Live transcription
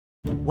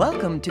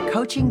Welcome to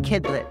Coaching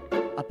KidLit,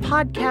 a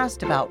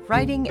podcast about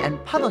writing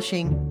and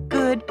publishing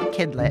good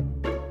KidLit.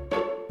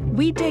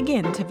 We dig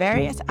into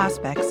various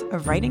aspects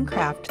of writing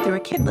craft through a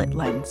KidLit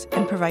lens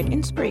and provide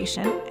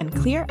inspiration and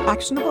clear,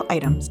 actionable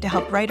items to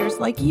help writers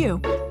like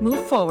you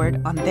move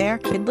forward on their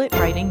KidLit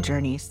writing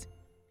journeys.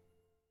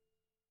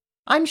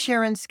 I'm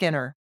Sharon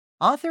Skinner,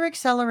 author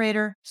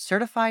accelerator,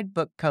 certified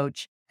book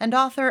coach, and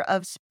author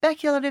of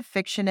speculative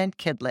fiction and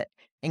KidLit,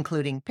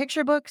 including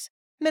picture books,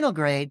 middle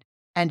grade,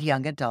 and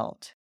young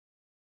adult.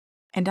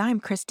 And I'm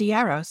Christy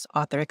Yaros,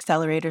 author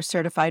accelerator,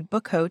 certified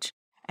book coach,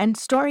 and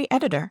story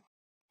editor,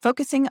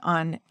 focusing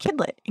on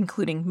KidLit,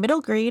 including middle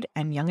grade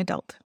and young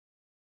adult.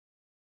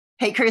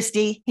 Hey,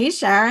 Christy. Hey,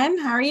 Sharon.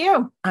 How are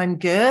you? I'm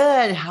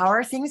good. How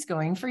are things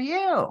going for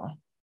you?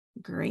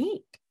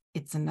 Great.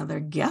 It's another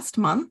guest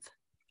month.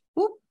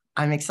 Ooh,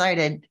 I'm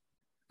excited.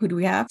 Who do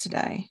we have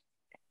today?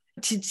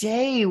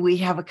 Today, we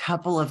have a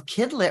couple of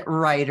KidLit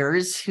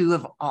writers who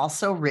have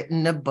also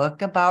written a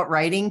book about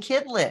writing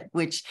KidLit,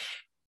 which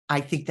I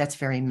think that's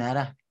very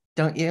meta,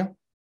 don't you?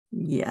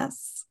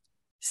 Yes.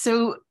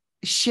 So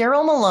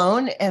Cheryl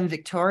Malone and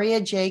Victoria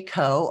J.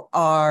 Coe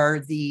are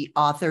the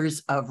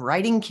authors of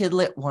Writing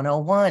KidLit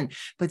 101,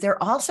 but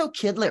they're also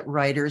KidLit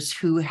writers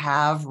who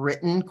have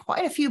written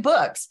quite a few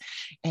books.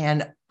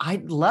 And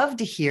I'd love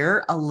to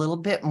hear a little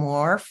bit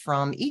more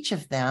from each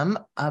of them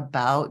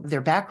about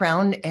their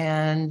background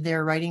and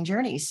their writing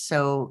journeys.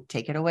 So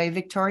take it away,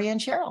 Victoria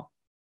and Cheryl.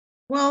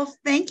 Well,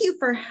 thank you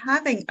for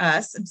having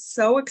us. I'm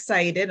so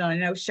excited, and I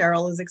know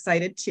Cheryl is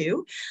excited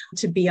too,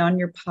 to be on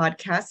your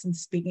podcast and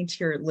speaking to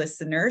your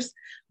listeners.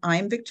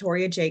 I'm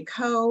Victoria J.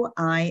 Coe.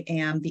 I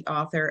am the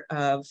author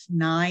of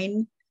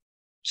 9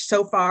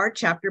 so far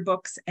chapter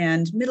books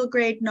and middle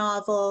grade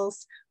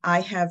novels.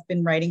 I have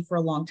been writing for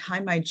a long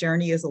time. My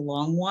journey is a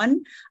long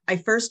one. I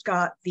first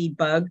got the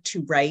bug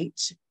to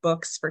write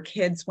books for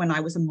kids when I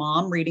was a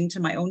mom reading to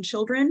my own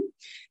children,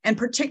 and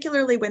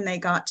particularly when they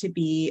got to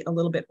be a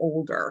little bit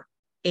older.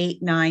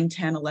 8, 9,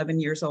 10, 11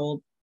 years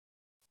old,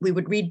 we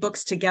would read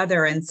books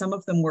together, and some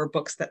of them were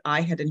books that I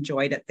had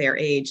enjoyed at their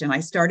age. And I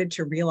started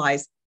to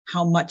realize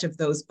how much of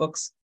those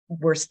books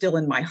were still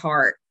in my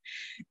heart.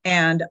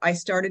 And I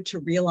started to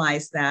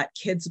realize that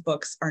kids'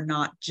 books are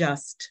not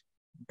just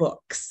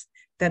books,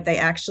 that they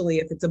actually,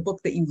 if it's a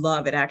book that you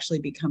love, it actually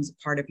becomes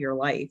a part of your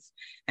life.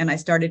 And I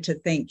started to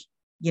think,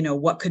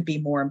 what could be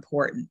more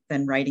important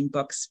than writing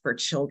books for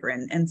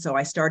children? And so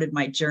I started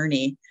my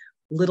journey.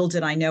 Little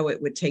did I know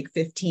it would take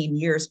 15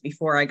 years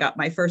before I got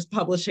my first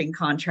publishing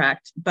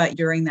contract. But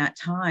during that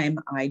time,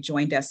 I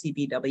joined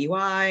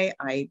SCBWI.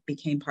 I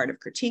became part of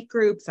critique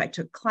groups. I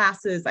took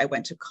classes. I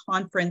went to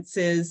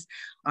conferences.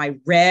 I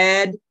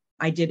read.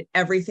 I did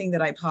everything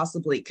that I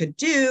possibly could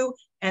do.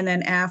 And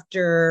then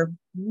after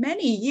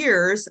many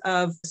years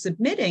of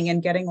submitting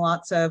and getting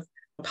lots of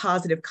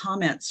positive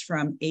comments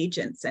from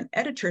agents and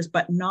editors,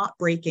 but not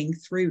breaking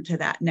through to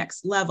that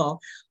next level,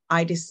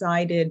 I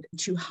decided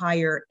to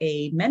hire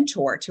a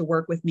mentor to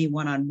work with me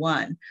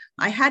one-on-one.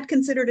 I had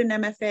considered an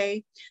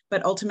MFA,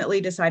 but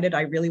ultimately decided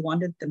I really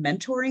wanted the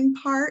mentoring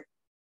part.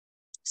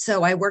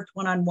 So I worked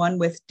one-on-one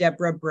with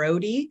Deborah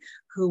Brody,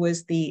 who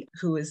is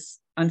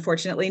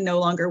unfortunately no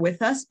longer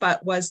with us,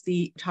 but was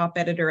the top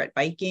editor at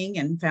Viking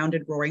and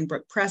founded Roaring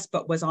Brook Press,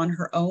 but was on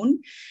her own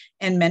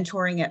and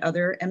mentoring at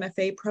other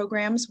MFA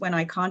programs when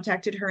I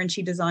contacted her, and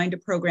she designed a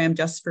program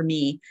just for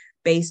me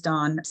based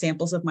on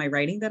samples of my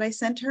writing that I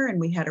sent her. And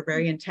we had a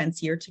very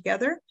intense year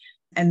together.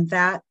 And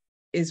that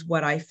is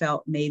what I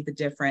felt made the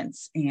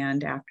difference.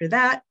 And after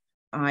that,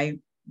 I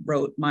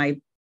wrote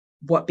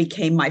what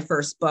became my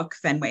first book,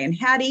 Fenway and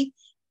Hattie.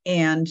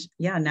 And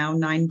now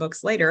 9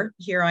 books later,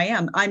 here I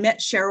am. I met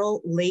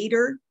Cheryl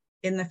later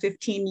in the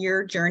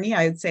 15-year journey.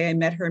 I would say I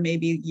met her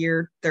maybe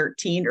year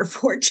 13 or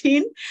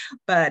 14,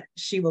 but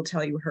she will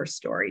tell you her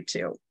story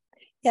too.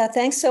 Yeah,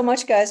 thanks so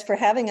much, guys, for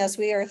having us.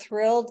 We are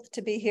thrilled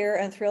to be here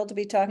and thrilled to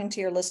be talking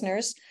to your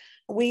listeners.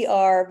 We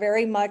are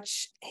very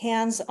much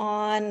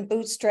hands-on,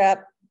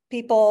 bootstrap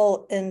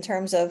people in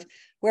terms of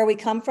where we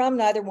come from.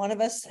 Neither one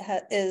of us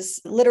is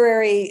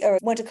literary or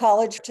went to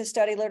college to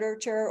study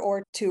literature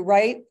or to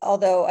write,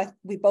 although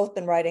we've both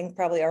been writing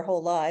probably our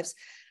whole lives.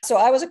 So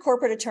I was a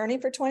corporate attorney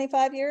for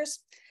 25 years,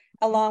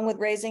 along with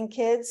raising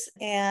kids.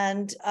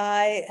 And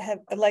I have,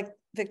 like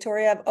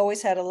Victoria, I've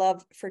always had a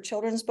love for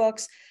children's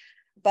books.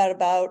 But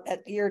about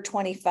at year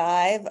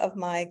 25 of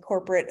my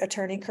corporate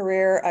attorney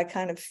career, I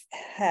kind of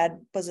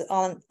was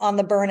on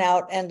the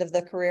burnout end of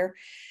the career.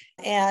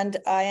 And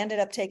I ended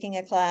up taking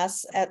a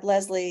class at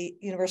Lesley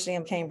University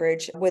in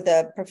Cambridge with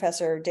a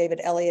professor, David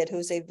Elliott,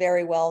 who's a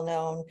very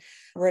well-known,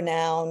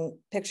 renowned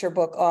picture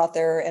book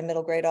author and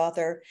middle grade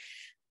author.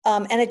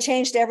 And it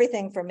changed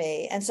everything for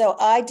me. And so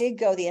I did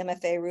go the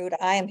MFA route.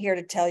 I am here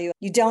to tell you,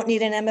 you don't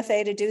need an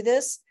MFA to do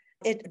this.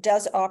 It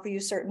does offer you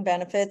certain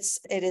benefits.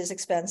 It is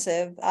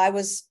expensive. I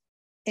was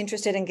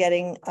interested in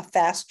getting a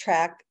fast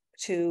track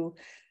to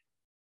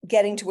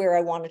getting to where I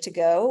wanted to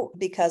go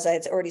because I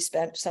had already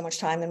spent so much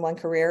time in one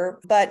career.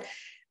 But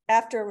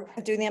After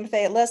doing the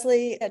MFA at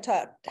Lesley, I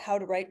taught how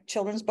to write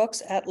children's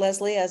books at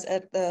Lesley as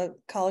at the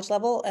college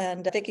level.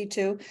 And Vicki,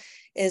 too,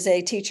 is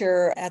a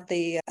teacher at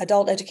the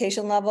adult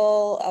education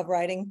level of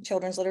writing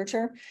children's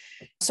literature.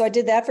 So I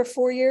did that for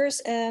 4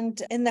 years.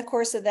 And in the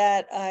course of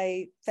that,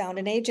 I found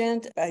an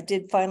agent. I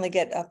did finally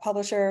get a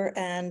publisher,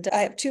 and I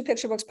have 2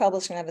 picture books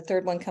published, and I have a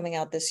 3rd one coming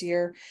out this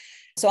year.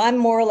 So I'm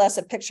more or less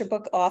a picture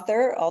book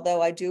author,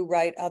 although I do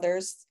write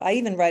others. I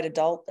even write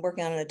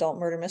working on an adult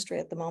murder mystery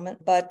at the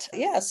moment. But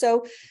yeah,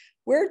 so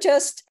we're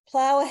just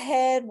plow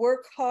ahead,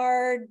 work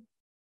hard,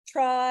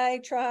 try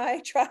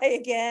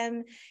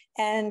again.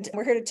 And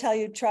we're here to tell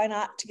you, try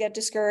not to get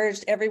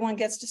discouraged. Everyone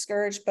gets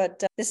discouraged,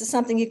 but this is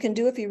something you can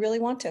do if you really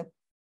want to.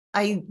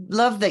 I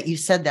love that you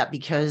said that,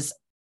 because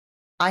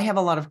I have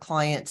a lot of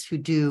clients who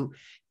do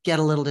get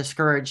a little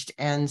discouraged.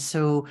 And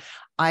so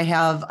I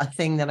have a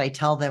thing that I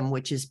tell them,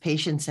 which is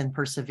patience and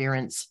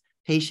perseverance.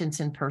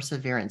 Patience and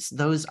perseverance.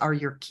 Those are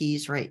your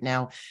keys right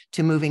now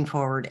to moving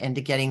forward and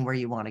to getting where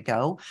you want to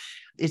go.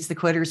 It's the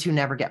quitters who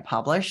never get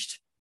published.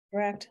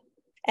 Correct.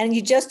 And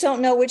you just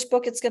don't know which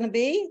book it's going to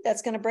be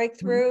that's going to break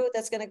through,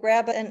 that's going to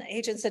grab an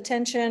agent's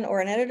attention or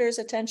an editor's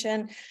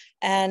attention.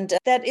 And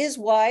that is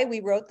why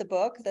we wrote the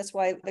book. That's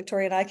why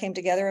Victoria and I came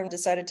together and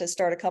decided to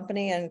start a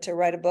company and to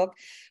write a book.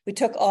 We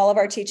took all of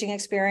our teaching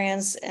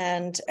experience,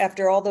 and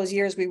after all those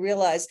years, we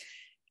realized,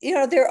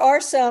 there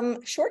are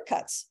some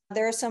shortcuts.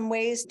 There are some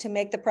ways to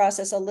make the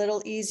process a little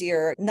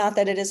easier. Not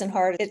that it isn't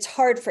hard. It's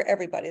hard for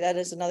everybody. That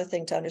is another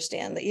thing to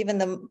understand. That even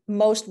the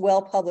most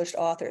well-published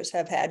authors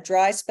have had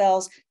dry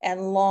spells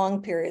and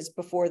long periods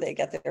before they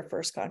get their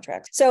first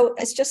contract. So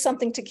it's just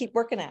something to keep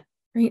working at.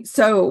 Great.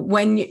 So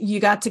when you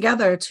got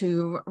together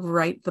to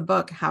write the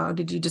book, how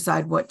did you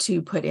decide what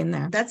to put in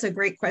there? That's a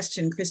great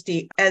question,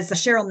 Christy. As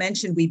Cheryl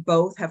mentioned, we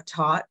both have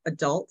taught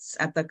adults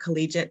at the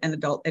collegiate and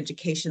adult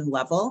education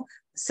level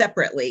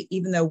separately.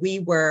 Even though we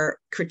were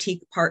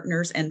critique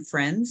partners and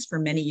friends for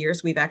many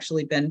years, we've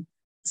actually been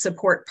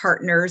support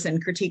partners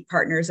and critique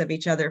partners of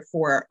each other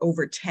for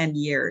over 10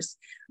 years.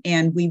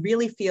 And we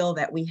really feel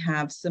that we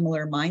have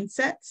similar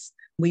mindsets.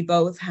 We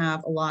both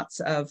have lots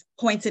of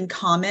points in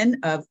common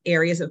of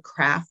areas of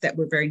craft that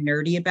we're very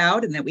nerdy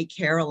about and that we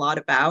care a lot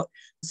about.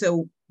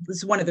 So this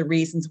is one of the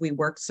reasons we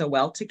work so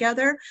well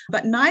together.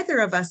 But neither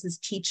of us is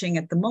teaching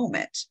at the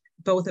moment.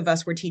 Both of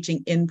us were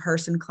teaching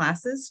in-person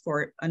classes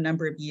for a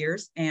number of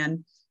years,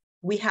 and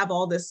we have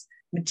all this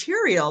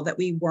material that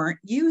we weren't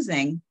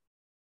using.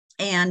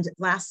 And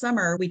last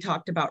summer, we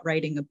talked about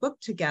writing a book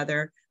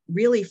together,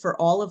 really for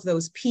all of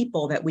those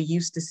people that we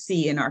used to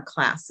see in our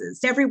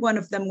classes. Every one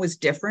of them was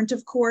different,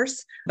 of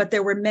course, but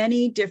there were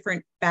many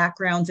different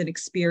backgrounds and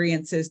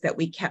experiences that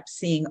we kept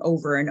seeing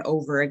over and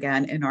over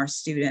again in our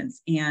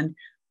students. And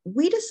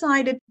we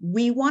decided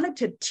we wanted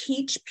to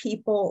teach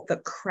people the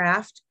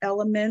craft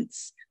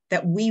elements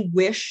that we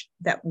wish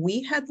that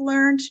we had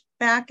learned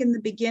back in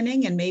the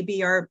beginning, and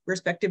maybe our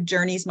respective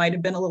journeys might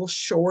have been a little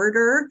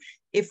shorter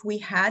if we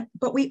had,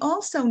 but we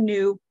also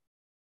knew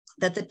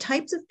that the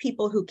types of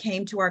people who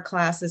came to our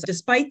classes,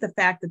 despite the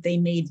fact that they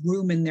made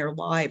room in their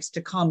lives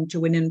to come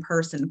to an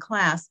in-person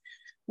class,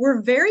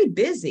 were very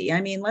busy. I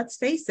mean, let's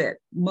face it,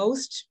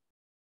 most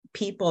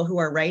people who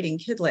are writing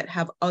KidLit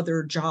have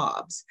other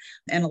jobs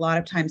and a lot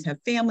of times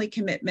have family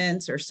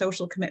commitments or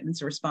social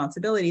commitments or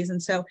responsibilities.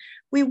 And so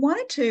we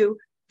wanted to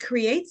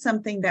create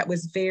something that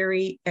was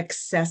very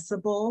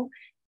accessible,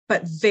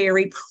 but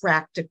very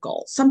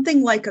practical,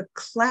 something like a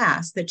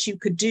class that you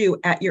could do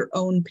at your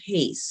own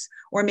pace,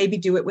 or maybe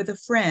do it with a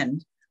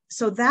friend.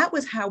 So that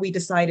was how we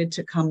decided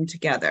to come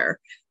together.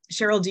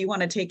 Cheryl, do you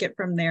want to take it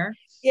from there?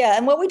 Yeah,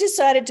 and what we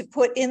decided to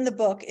put in the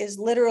book is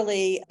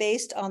literally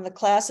based on the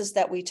classes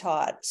that we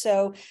taught.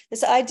 So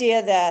this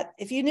idea that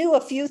if you knew a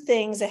few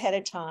things ahead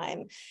of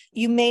time,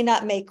 you may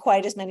not make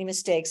quite as many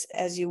mistakes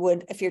as you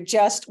would if you're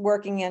just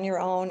working on your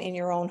own in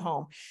your own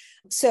home.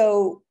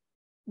 So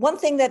one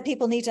thing that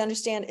people need to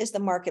understand is the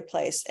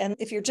marketplace. And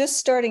if you're just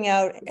starting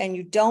out and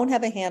you don't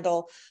have a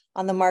handle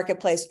on the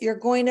marketplace, you're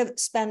going to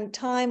spend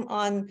time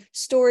on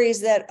stories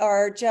that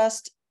are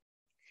just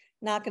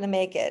not going to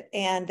make it.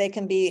 And they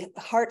can be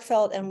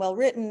heartfelt and well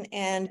written,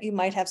 and you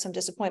might have some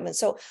disappointment.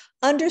 So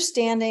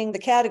understanding the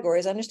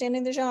categories,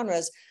 understanding the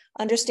genres,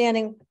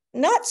 understanding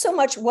not so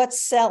much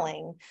what's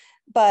selling,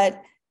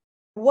 but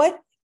what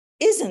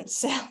isn't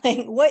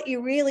selling, what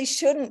you really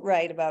shouldn't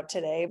write about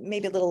today,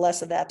 maybe a little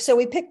less of that. So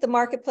we picked the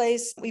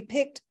marketplace, we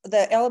picked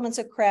the elements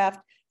of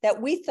craft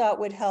that we thought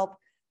would help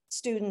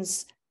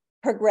students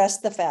progress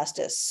the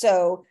fastest.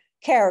 So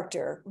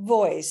character,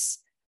 voice,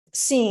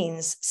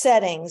 scenes,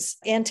 settings,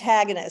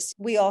 antagonists.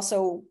 We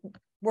also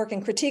work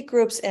in critique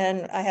groups,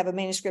 and I have a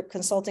manuscript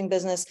consulting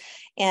business.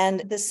 And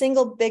the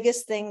single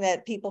biggest thing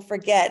that people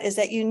forget is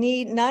that you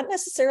need not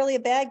necessarily a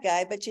bad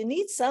guy, but you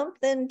need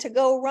something to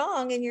go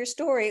wrong in your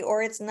story,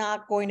 or it's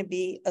not going to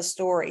be a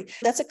story.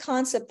 That's a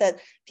concept that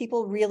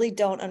people really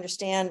don't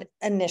understand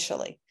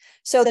initially.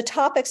 So the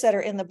topics that are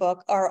in the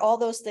book are all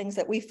those things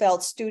that we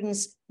felt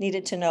students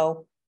needed to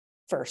know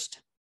first.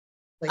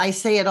 I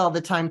say it all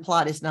the time.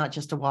 Plot is not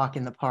just a walk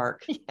in the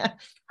park. Yeah.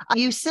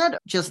 You said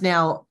just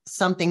now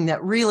something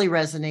that really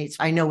resonates,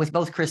 I know, with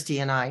both Christy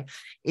and I,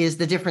 is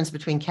the difference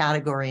between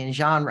category and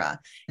genre,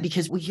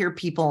 because we hear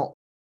people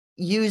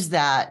use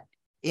that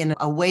in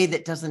a way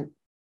that doesn't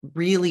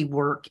really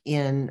work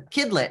in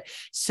KidLit.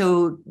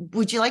 So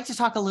would you like to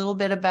talk a little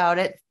bit about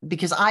it?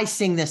 Because I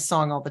sing this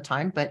song all the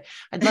time, but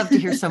I'd love to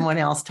hear someone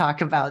else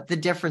talk about the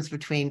difference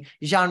between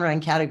genre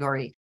and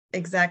category.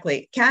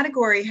 Exactly.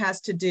 Category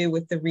has to do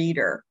with the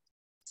reader.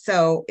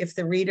 So if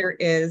the reader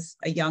is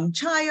a young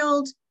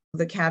child,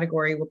 the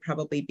category will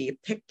probably be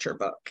a picture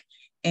book.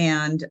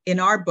 And in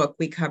our book,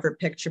 we cover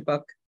picture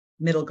book,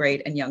 middle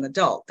grade, and young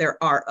adult.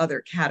 There are other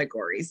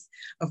categories,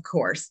 of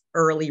course,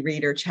 early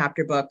reader,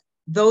 chapter book.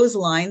 Those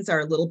lines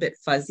are a little bit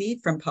fuzzy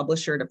from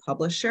publisher to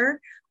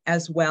publisher,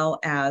 as well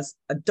as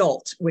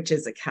adult, which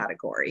is a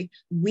category.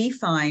 We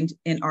find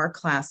in our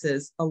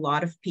classes, a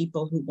lot of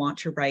people who want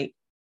to write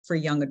for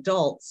young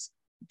adults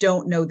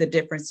don't know the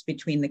difference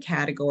between the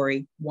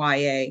category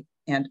YA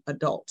and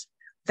adult.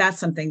 That's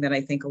something that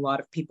I think a lot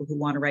of people who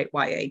want to write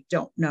YA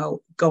don't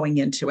know going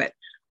into it.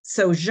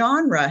 So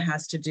genre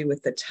has to do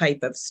with the type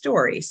of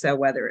story. So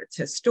whether it's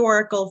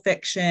historical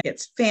fiction,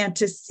 it's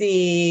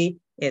fantasy,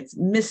 it's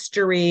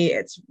mystery,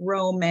 it's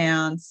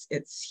romance,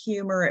 it's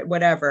humor,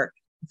 whatever,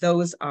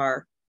 those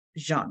are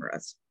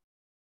genres.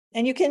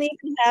 And you can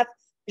even have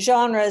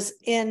genres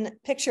in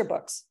picture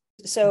books.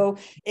 So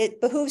it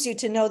behooves you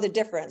to know the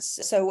difference.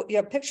 So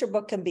your picture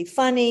book can be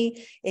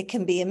funny, it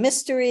can be a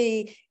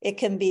mystery, it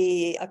can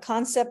be a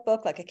concept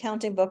book, like a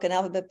counting book, an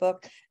alphabet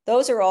book.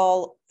 Those are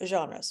all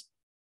genres.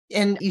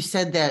 And you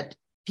said that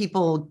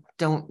people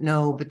don't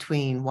know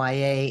between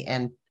YA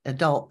and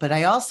adult, but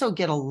I also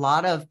get a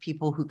lot of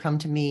people who come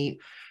to me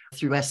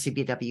through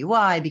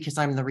SCBWI because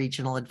I'm the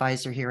regional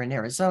advisor here in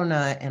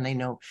Arizona. And I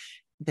know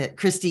that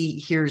Christy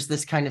hears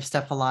this kind of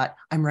stuff a lot.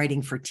 I'm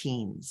writing for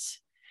teens.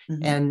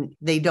 Mm-hmm. And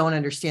they don't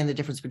understand the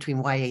difference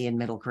between YA and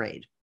middle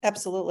grade.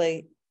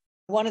 Absolutely.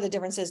 One of the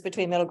differences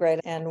between middle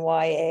grade and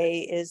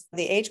YA is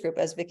the age group,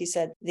 as Vicki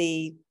said,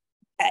 the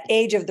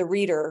age of the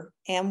reader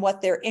and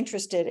what they're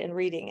interested in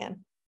reading in.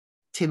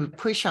 To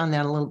push on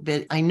that a little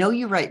bit, I know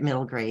you write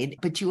middle grade,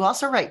 but you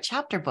also write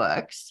chapter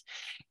books.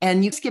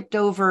 And you skipped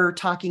over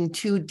talking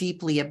too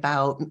deeply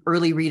about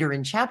early reader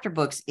and chapter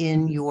books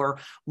in your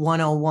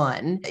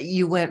 101.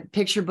 You went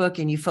picture book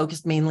and you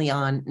focused mainly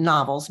on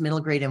novels, middle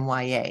grade and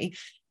YA.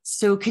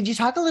 So could you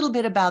talk a little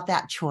bit about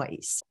that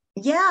choice?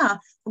 Yeah.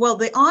 Well,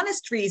 the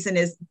honest reason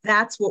is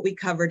that's what we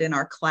covered in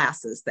our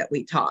classes that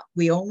we taught.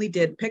 We only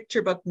did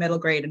picture book, middle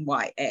grade, and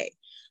YA.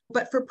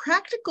 But for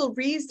practical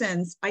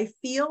reasons, I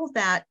feel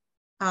that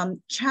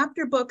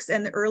chapter books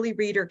and the early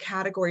reader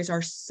categories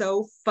are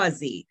so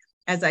fuzzy.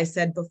 As I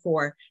said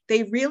before,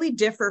 they really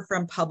differ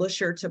from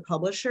publisher to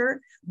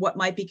publisher, what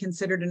might be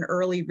considered an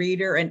early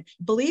reader. And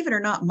believe it or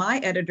not, my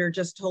editor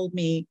just told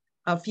me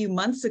a few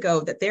months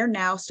ago that they're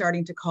now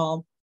starting to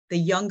call the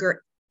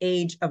younger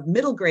age of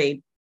middle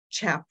grade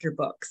chapter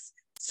books.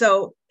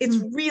 So it's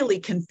really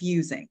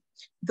confusing.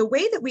 The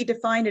way that we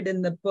define it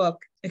in the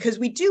book, because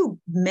we do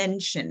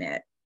mention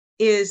it,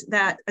 is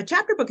that a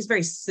chapter book is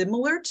very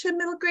similar to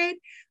middle grade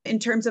in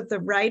terms of the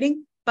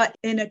writing, but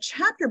in a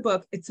chapter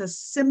book, it's a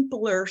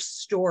simpler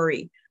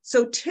story.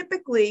 So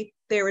typically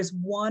there is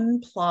one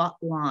plot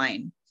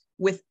line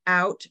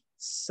without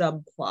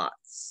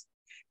subplots.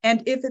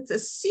 And if it's a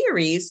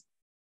series,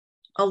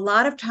 a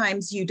lot of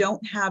times you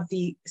don't have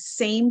the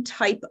same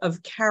type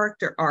of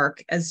character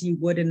arc as you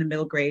would in a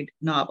middle grade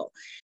novel.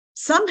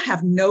 Some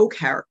have no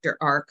character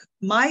arc.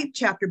 My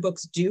chapter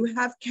books do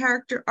have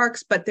character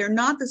arcs, but they're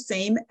not the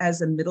same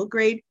as a middle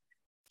grade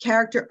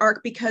character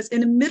arc, because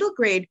in a middle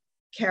grade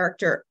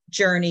character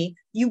journey,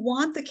 you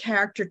want the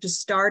character to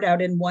start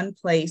out in one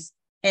place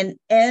and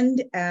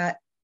end at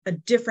a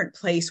different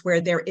place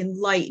where they're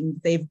enlightened,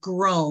 they've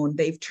grown,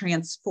 they've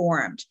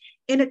transformed.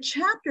 In a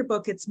chapter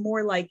book, it's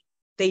more like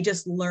they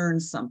just learn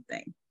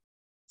something.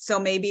 So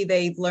maybe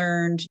they've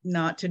learned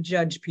not to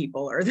judge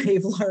people, or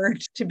they've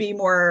learned to be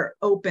more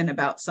open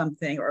about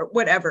something, or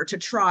whatever, to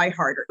try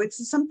harder.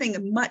 It's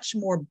something much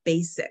more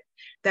basic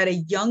that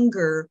a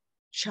younger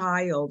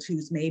child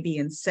who's maybe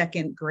in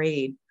second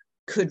grade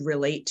could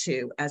relate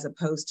to, as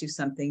opposed to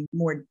something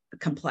more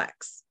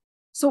complex.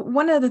 So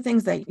one of the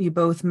things that you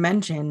both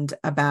mentioned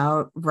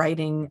about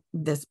writing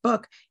this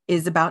book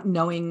is about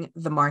knowing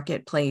the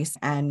marketplace.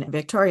 And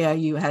Victoria,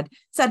 you had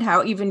said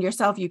how even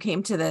yourself, you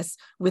came to this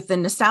with the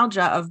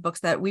nostalgia of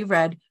books that we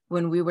read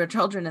when we were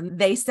children, and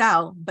they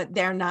sell, but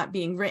they're not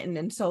being written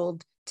and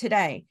sold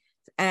today.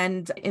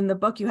 And in the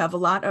book, you have a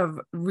lot of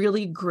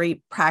really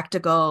great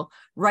practical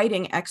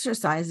writing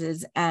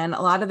exercises, and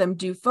a lot of them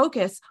do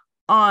focus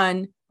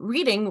on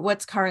reading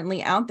what's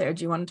currently out there.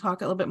 Do you want to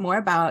talk a little bit more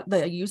about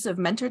the use of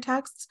mentor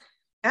texts?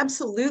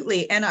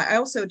 Absolutely. And I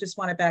also just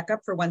want to back up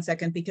for 1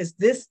 second, because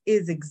this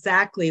is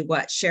exactly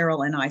what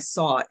Cheryl and I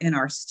saw in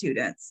our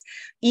students,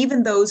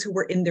 even those who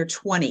were in their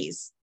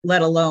 20s,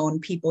 let alone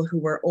people who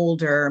were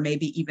older,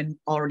 maybe even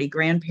already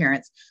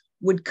grandparents,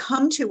 would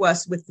come to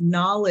us with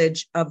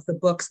knowledge of the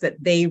books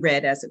that they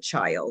read as a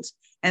child.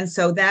 And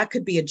so that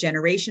could be a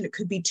generation, it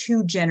could be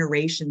 2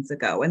 generations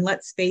ago. And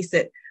let's face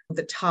it,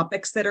 the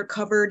topics that are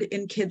covered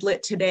in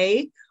KidLit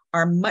today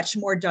are much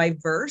more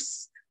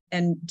diverse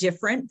and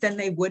different than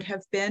they would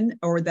have been,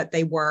 or that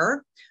they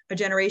were a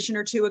generation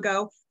or 2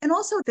 ago. And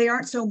also they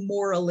aren't so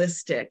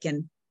moralistic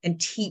and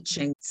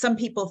teaching. Some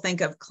people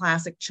think of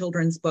classic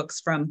children's books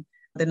from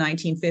the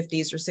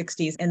 1950s or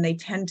 60s, and they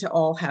tend to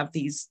all have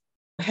these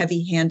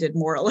heavy-handed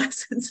moral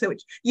lessons. So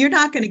you're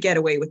not going to get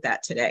away with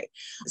that today.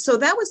 So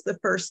that was the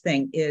first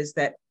thing, is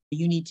that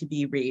you need to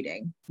be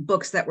reading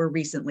books that were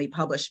recently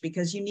published,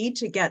 because you need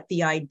to get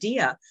the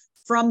idea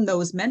from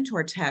those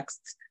mentor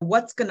texts,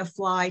 what's going to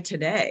fly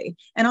today.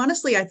 And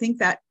honestly, I think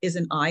that is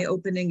an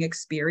eye-opening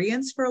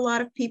experience for a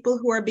lot of people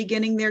who are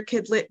beginning their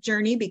KidLit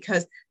journey,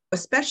 because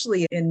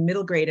especially in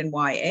middle grade and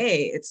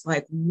YA, it's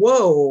like,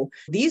 whoa,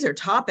 these are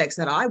topics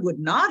that I would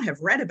not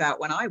have read about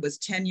when I was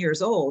 10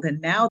 years old.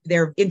 And now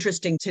they're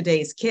interesting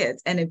today's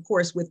kids. And of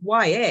course, with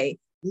YA,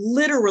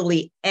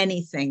 literally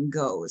anything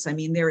goes. I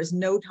mean, there is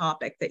no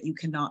topic that you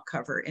cannot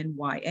cover in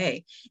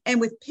YA.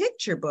 And with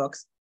picture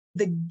books,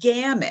 the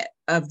gamut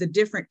of the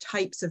different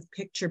types of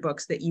picture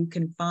books that you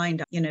can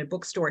find in a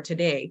bookstore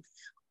today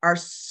are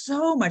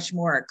so much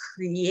more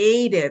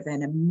creative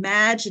and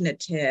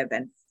imaginative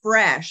and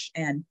fresh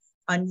and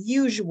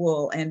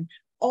unusual and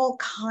all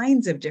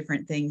kinds of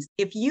different things.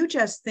 If you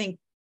just think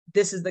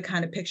this is the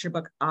kind of picture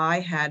book I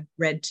had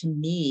read to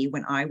me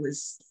when I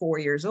was 4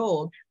 years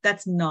old,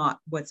 that's not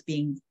what's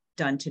being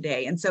done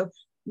today. And so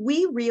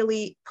we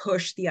really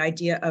push the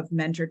idea of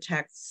mentor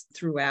texts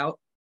throughout.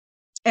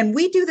 And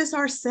we do this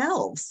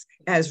ourselves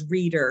as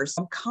readers.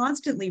 I'm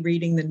constantly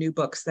reading the new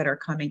books that are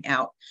coming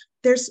out.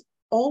 There's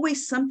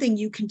always something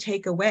you can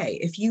take away.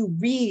 If you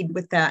read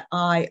with that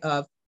eye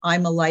of,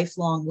 I'm a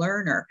lifelong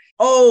learner.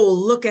 Oh,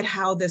 look at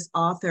how this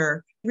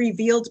author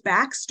revealed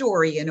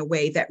backstory in a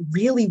way that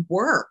really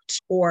worked,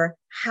 or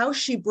how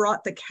she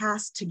brought the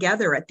cast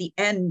together at the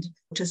end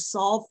to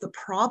solve the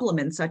problem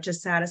in such a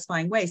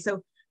satisfying way.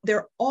 So there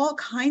are all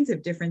kinds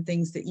of different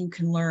things that you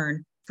can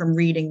learn from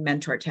reading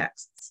mentor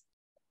texts.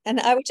 And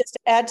I would just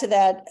add to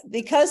that,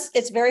 because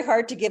it's very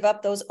hard to give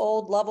up those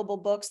old lovable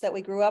books that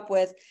we grew up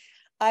with,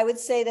 I would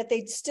say that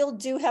they still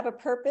do have a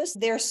purpose.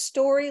 Their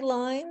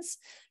storylines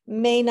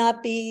may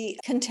not be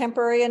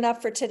contemporary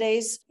enough for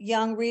today's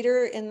young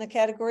reader in the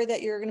category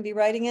that you're going to be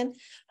writing in.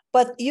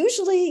 But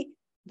usually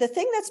the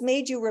thing that's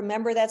made you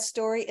remember that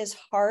story is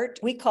heart.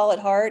 We call it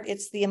heart.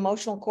 It's the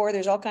emotional core.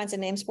 There's all kinds of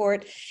names for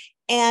it.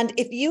 And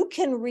if you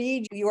can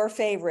read your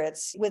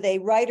favorites with a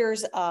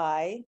writer's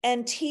eye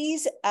and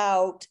tease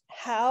out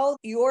how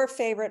your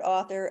favorite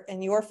author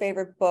and your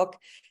favorite book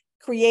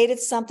created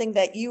something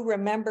that you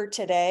remember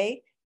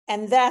today,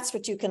 and that's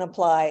what you can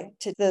apply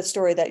to the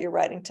story that you're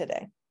writing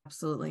today.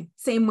 Absolutely.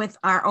 Same with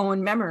our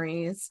own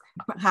memories,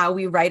 how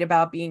we write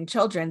about being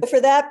children.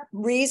 For that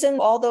reason,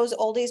 all those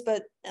oldies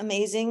but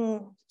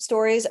amazing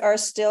stories are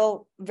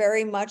still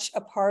very much a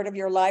part of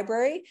your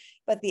library,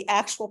 but the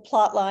actual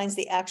plot lines,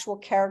 the actual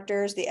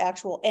characters, the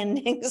actual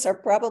endings are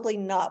probably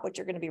not what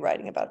you're going to be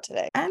writing about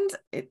today. And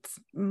it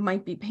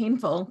might be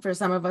painful for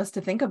some of us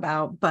to think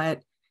about,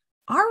 but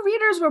our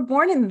readers were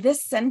born in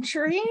this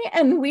century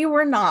and we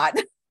were not.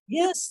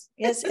 Yes,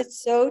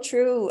 it's so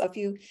true. If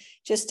you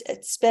just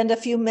spend a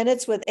few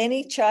minutes with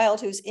any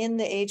child who's in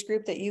the age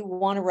group that you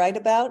want to write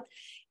about,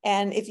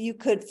 and if you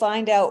could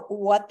find out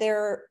what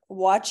they're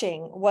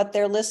watching, what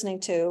they're listening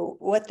to,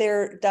 what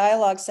their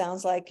dialogue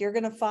sounds like, you're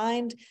going to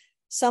find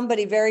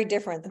somebody very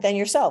different than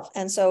yourself.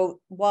 And so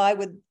why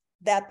would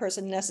that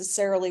person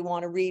necessarily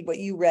want to read what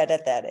you read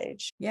at that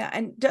age? Yeah.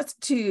 And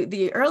just to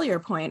the earlier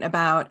point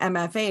about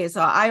MFA, so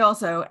I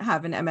also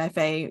have an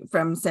MFA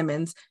from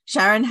Simmons.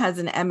 Sharon has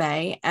an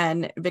MA,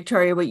 and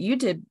Victoria, what you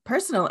did,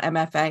 personal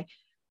MFA,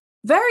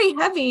 very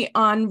heavy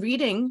on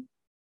reading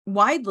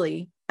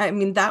widely. I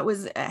mean, that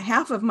was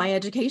half of my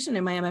education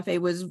in my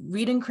MFA, was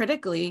reading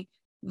critically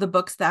the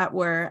books that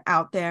were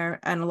out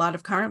there, and a lot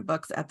of current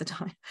books at the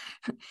time.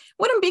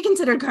 Wouldn't be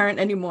considered current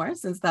anymore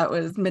since that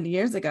was many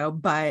years ago,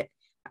 but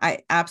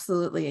I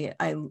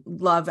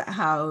love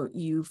how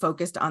you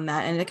focused on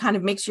that. And it kind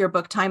of makes your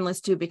book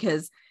timeless too,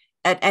 because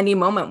at any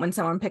moment when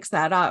someone picks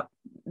that up,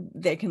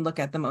 they can look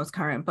at the most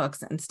current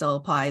books and still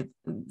apply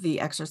the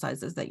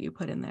exercises that you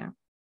put in there.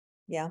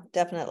 Yeah,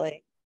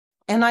 definitely.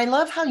 And I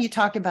love how you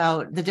talk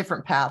about the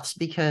different paths,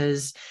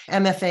 because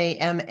MFA,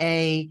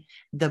 MA,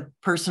 the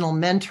personal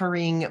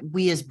mentoring,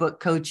 we as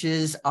book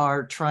coaches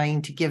are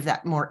trying to give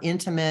that more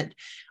intimate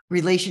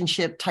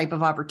relationship type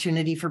of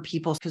opportunity for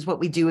people, because what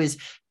we do is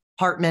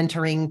part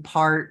mentoring,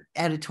 part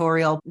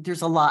editorial.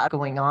 There's a lot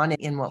going on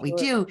in what we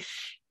do.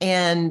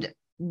 And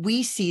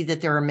we see that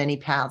there are many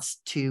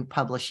paths to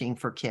publishing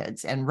for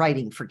kids and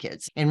writing for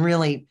kids. And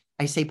really,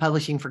 I say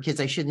publishing for kids,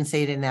 I shouldn't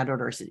say it in that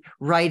order.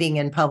 Writing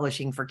and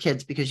publishing for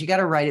kids, because you got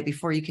to write it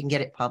before you can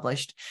get it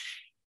published.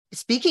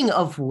 Speaking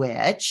of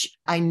which,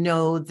 I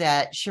know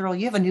that, Cheryl,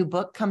 you have a new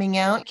book coming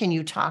out. Can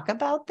you talk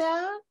about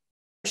that?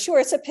 Sure.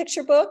 It's a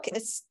picture book.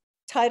 Its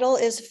title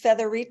is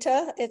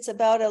Featherita. It's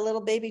about a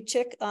little baby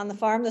chick on the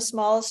farm, the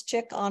smallest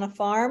chick on a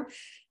farm.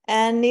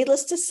 And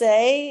needless to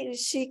say,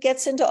 she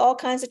gets into all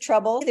kinds of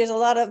trouble. There's a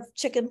lot of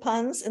chicken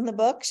puns in the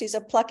book. She's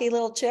a plucky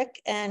little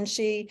chick, and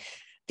she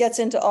gets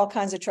into all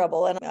kinds of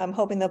trouble. And I'm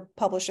hoping the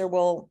publisher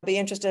will be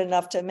interested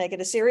enough to make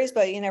it a series,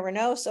 but you never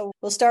know. So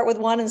we'll start with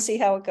one and see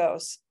how it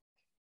goes.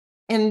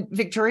 And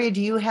Victoria,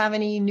 do you have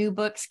any new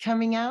books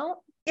coming out?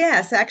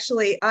 Yes,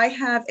 actually, I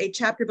have a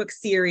chapter book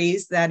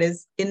series that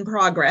is in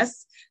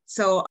progress.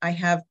 So I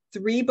have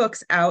 3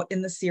 books out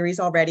in the series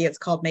already. It's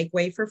called Make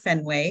Way for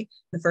Fenway.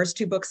 The first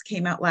 2 books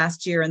came out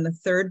last year, and the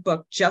 3rd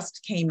book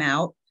just came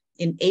out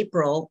in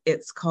April.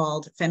 It's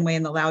called Fenway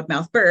and the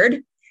Loudmouth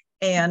Bird.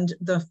 And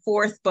the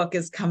 4th book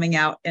is coming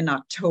out in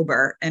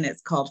October, and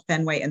it's called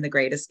Fenway and the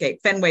Great Escape.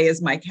 Fenway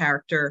is my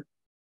character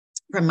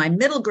from my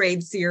middle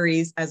grade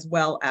series, as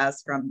well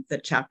as from the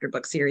chapter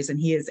book series, and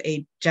he is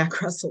a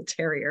Jack Russell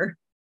Terrier.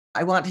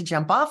 I want to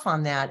jump off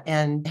on that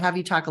and have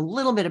you talk a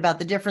little bit about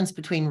the difference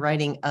between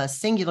writing a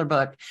singular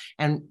book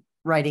and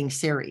writing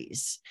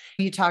series.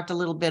 You talked a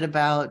little bit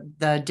about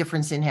the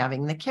difference in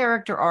having the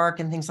character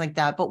arc and things like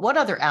that, but what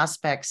other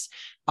aspects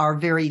are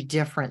very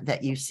different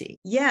that you see?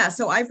 Yeah,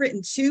 so I've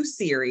written 2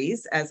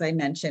 series, as I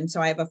mentioned.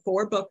 So I have a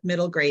 4-book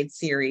middle grade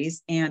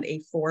series and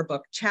a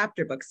 4-book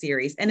chapter book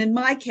series. And in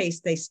my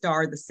case, they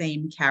star the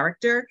same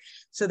character.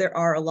 So there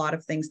are a lot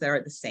of things that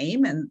are the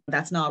same, and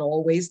that's not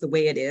always the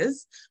way it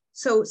is.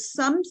 So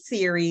some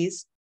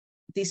series,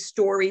 the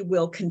story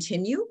will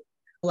continue.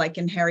 Like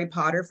in Harry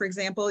Potter, for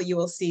example, you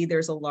will see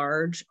there's a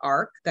large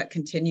arc that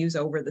continues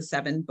over the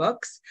 7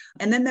 books.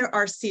 And then there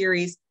are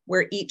series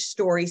where each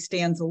story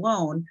stands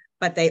alone,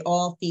 but they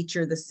all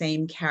feature the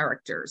same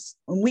characters.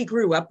 And we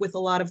grew up with a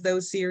lot of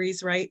those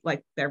series, right?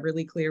 Like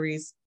Beverly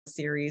Cleary's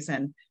series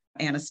and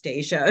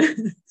Anastasia,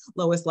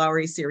 Lois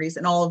Lowry series,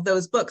 and all of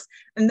those books.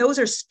 And those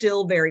are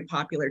still very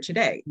popular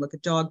today. Look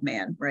at Dog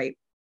Man, right?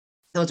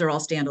 Those are all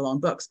standalone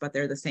books, but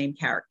they're the same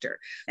character.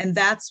 And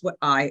that's what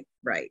I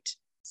write.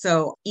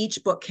 So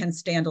each book can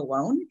stand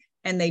alone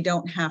and they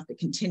don't have to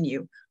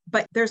continue.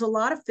 But there's a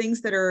lot of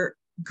things that are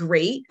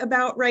great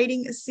about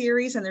writing a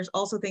series. And there's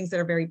also things that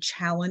are very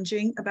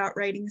challenging about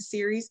writing a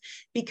series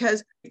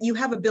because you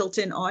have a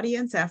built-in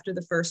audience after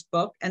the first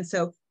book. And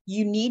so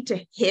you need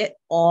to hit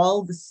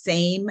all the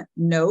same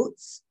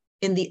notes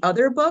in the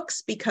other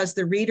books because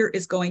the reader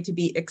is going to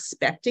be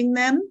expecting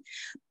them.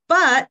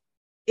 But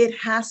it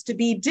has to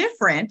be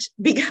different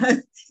because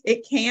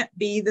it can't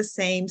be the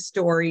same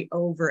story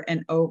over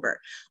and over.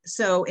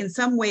 So in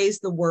some ways,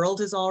 the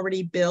world is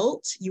already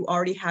built. You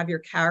already have your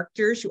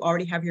characters. You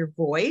already have your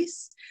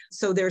voice.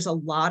 So there's a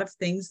lot of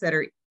things that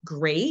are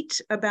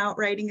great about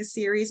writing a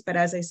series. But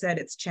as I said,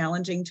 it's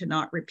challenging to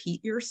not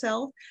repeat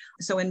yourself.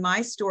 So in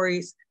my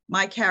stories,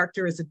 my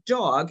character is a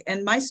dog,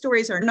 and my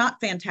stories are not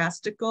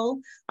fantastical.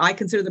 I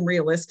consider them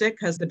realistic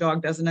because the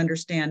dog doesn't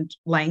understand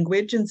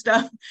language and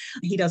stuff.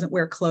 He doesn't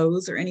wear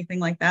clothes or anything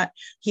like that.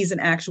 He's an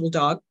actual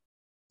dog.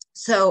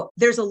 So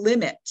there's a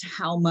limit to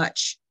how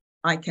much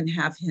I can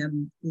have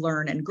him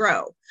learn and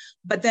grow.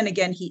 But then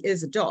again, he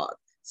is a dog.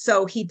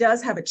 So he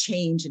does have a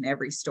change in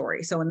every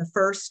story. So in the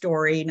first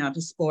story, not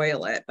to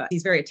spoil it, but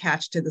he's very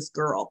attached to this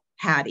girl,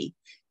 Hattie.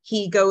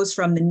 He goes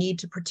from the need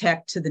to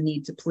protect to the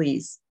need to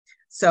please.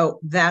 So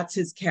that's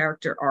his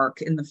character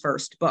arc in the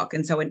first book.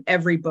 And so in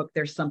every book,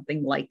 there's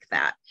something like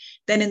that.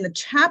 Then in the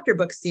chapter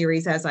book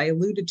series, as I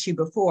alluded to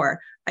before,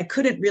 I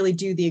couldn't really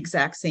do the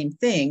exact same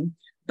thing,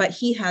 but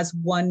he has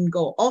one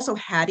goal. Also,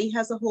 Hattie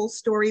has a whole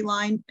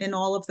storyline in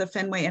all of the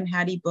Fenway and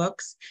Hattie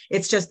books.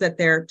 It's just that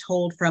they're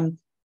told from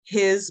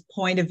his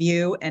point of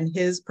view and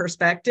his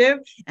perspective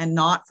and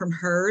not from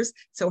hers.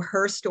 So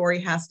her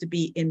story has to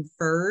be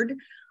inferred.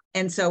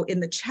 And so in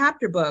the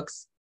chapter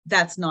books,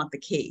 that's not the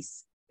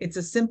case. It's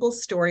a simple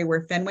story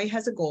where Fenway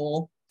has a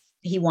goal.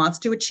 He wants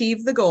to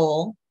achieve the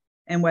goal.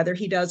 And whether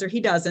he does or he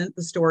doesn't,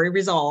 the story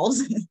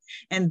resolves.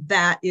 And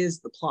that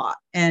is the plot.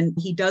 And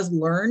he does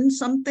learn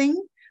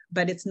something,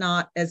 but it's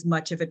not as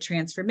much of a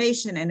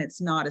transformation and it's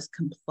not as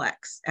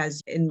complex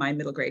as in my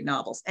middle grade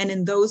novels. And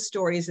in those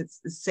stories,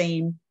 it's the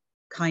same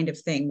kind of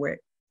thing where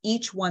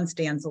each one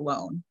stands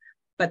alone,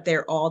 but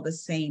they're all the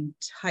same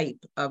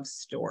type of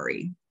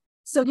story.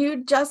 So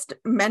you just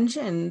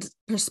mentioned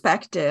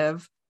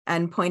perspective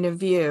and point of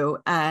view,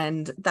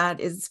 and that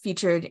is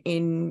featured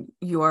in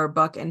your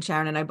book. And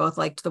Sharon and I both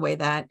liked the way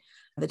that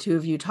the two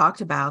of you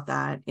talked about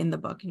that in the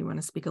book. You want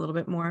to speak a little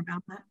bit more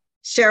about that?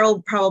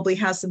 Cheryl probably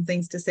has some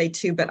things to say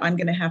too, but I'm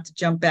going to have to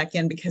jump back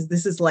in because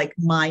this is like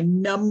my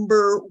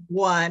number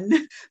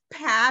one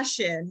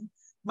passion.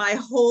 My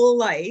whole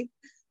life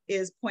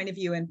is point of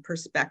view and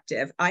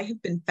perspective. I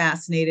have been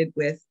fascinated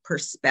with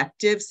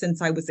perspective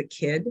since I was a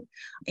kid,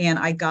 and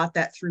I got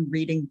that through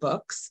reading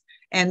books.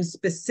 And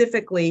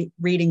specifically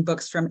reading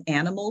books from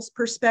animals'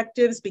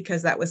 perspectives,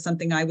 because that was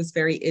something I was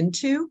very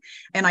into.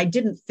 And I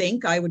didn't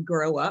think I would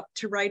grow up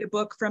to write a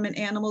book from an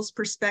animal's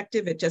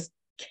perspective. It just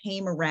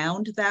came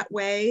around that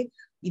way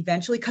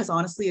eventually, because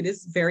honestly, it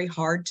is very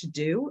hard to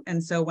do.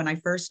 And so when I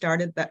first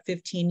started that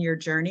 15-year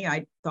journey,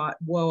 I thought,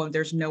 whoa,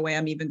 there's no way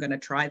I'm even going to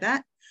try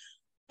that.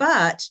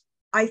 But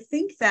I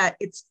think that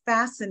it's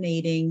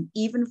fascinating,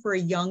 even for a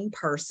young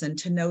person,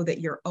 to know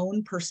that your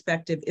own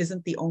perspective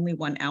isn't the only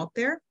one out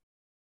there.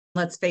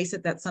 Let's face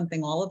it, that's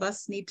something all of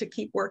us need to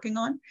keep working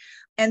on.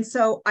 And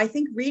so I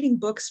think reading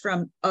books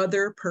from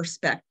other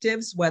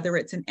perspectives, whether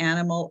it's an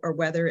animal or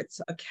whether it's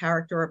a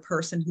character or a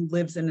person who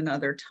lives in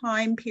another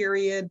time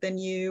period than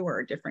you, or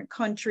a different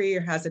country,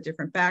 or has a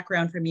different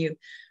background from you,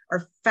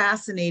 are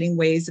fascinating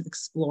ways of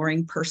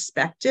exploring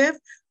perspective.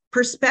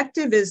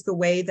 Perspective is the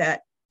way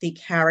that the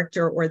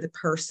character or the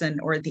person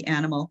or the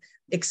animal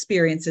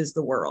experiences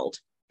the world.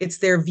 It's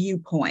their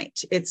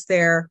viewpoint. It's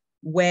their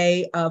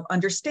way of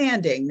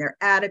understanding, their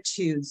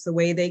attitudes, the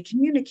way they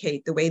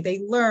communicate, the way they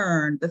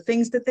learn, the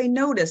things that they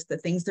notice, the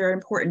things that are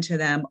important to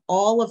them.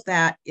 All of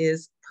that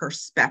is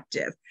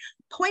perspective.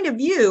 Point of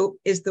view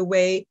is the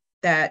way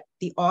that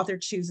the author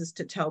chooses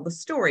to tell the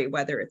story,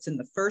 whether it's in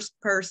the first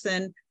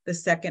person, the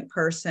second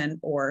person,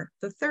 or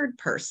the third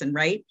person,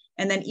 right?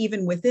 And then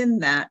even within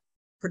that,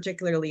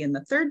 particularly in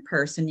the third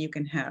person, you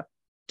can have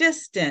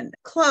distant,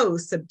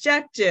 close,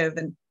 subjective,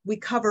 and we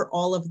cover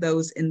all of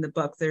those in the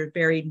book. They're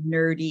very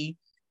nerdy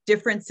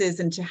differences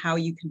into how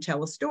you can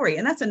tell a story.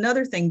 And that's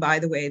another thing, by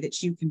the way,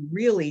 that you can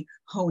really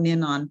hone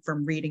in on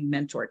from reading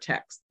mentor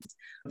texts.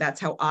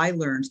 That's how I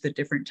learned the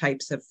different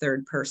types of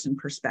third person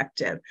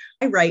perspective.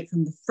 I write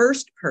from the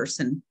first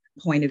person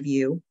point of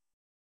view,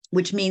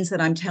 which means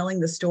that I'm telling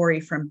the story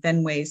from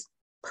Fenway's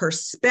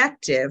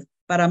perspective,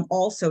 but I'm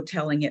also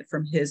telling it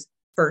from his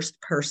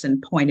first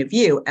person point of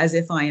view, as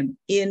if I am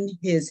in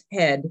his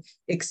head,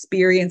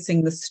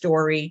 experiencing the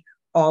story,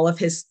 all of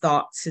his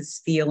thoughts, his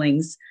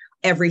feelings,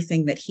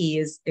 everything that he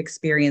is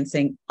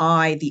experiencing.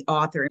 I, the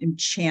author, am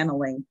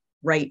channeling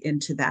right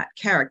into that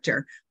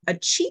character. A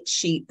cheat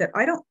sheet that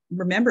I don't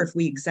remember if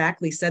we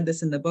exactly said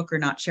this in the book or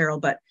not, Cheryl,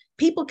 but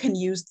people can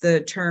use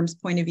the terms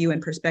point of view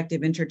and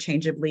perspective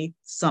interchangeably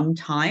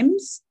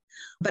sometimes,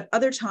 but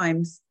other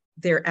times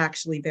they're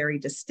actually very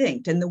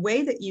distinct. And the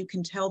way that you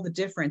can tell the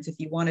difference, if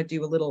you want to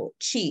do a little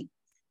cheat,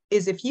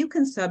 is if you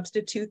can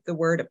substitute the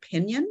word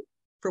opinion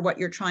for what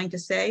you're trying to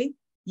say,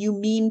 you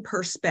mean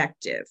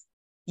perspective.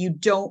 You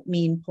don't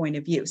mean point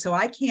of view. So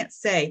I can't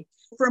say,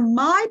 from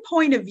my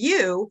point of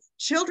view,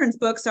 children's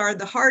books are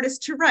the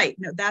hardest to write.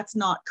 No, that's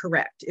not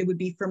correct. It would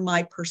be, from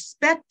my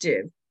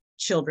perspective,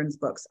 children's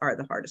books are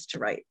the hardest to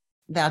write.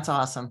 That's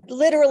awesome.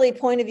 Literally,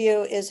 point of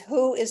view is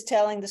who is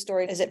telling the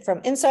story. Is it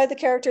from inside the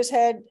character's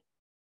head,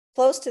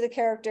 close to the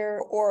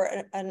character, or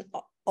an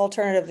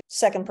alternative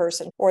second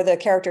person, or the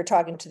character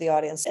talking to the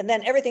audience? And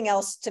then everything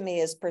else to me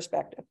is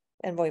perspective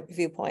and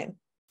viewpoint.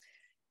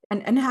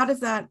 And how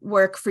does that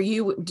work for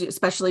you,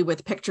 especially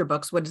with picture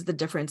books? What is the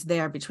difference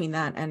there between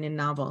that and in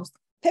novels?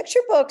 Picture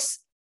books,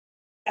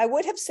 I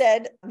would have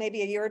said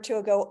maybe a year or two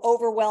ago,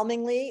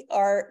 overwhelmingly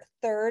are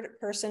third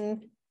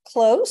person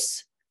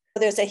close.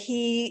 There's a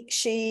he,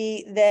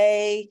 she,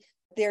 they.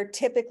 They're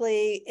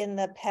typically in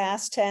the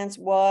past tense,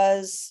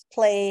 was,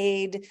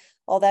 played,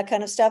 all that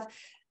kind of stuff.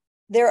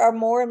 There are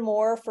more and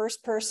more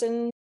first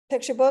person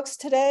picture books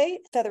today.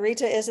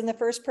 Featherita is in the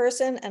first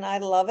person, and I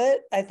love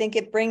it. I think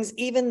it brings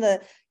even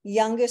the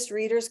youngest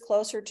readers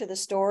closer to the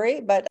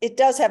story, but it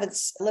does have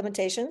its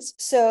limitations.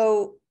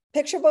 So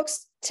picture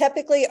books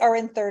typically are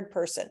in third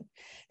person.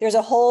 There's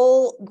a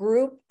whole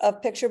group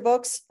of picture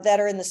books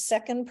that are in the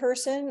second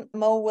person.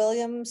 Mo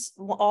Williams,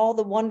 all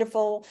the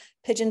wonderful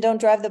Pigeon Don't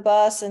Drive the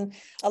Bus, and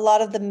a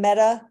lot of the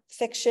meta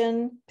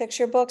fiction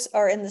picture books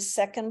are in the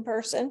second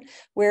person,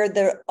 where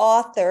the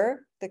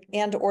author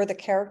or the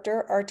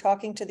character are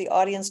talking to the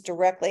audience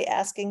directly,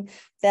 asking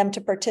them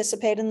to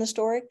participate in the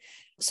story.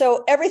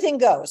 So everything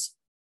goes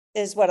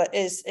is what it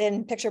is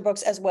in picture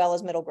books, as well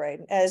as middle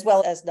grade, as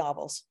well as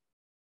novels.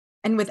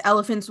 And with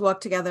Elephants Walk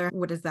Together,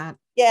 what is that?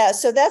 Yeah,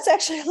 so that's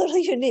actually a little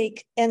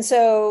unique. And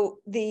so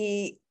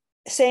the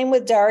same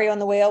with Dario and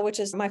the Whale,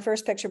 which is my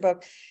first picture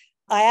book.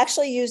 I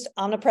actually used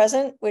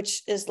omnipresent,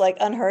 which is like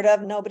unheard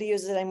of. Nobody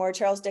uses it anymore.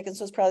 Charles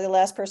Dickens was probably the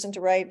last person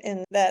to write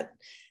in that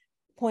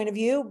point of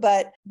view.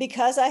 But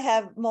because I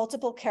have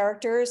multiple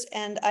characters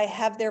and I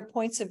have their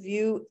points of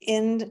view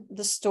in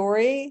the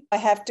story, I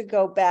have to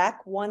go back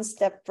one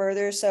step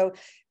further. So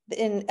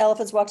in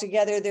Elephants Walk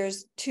Together,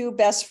 there's two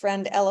best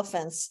friend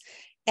elephants,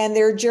 and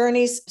their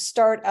journeys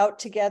start out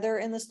together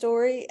in the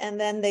story, and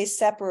then they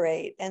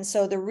separate. And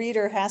so the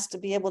reader has to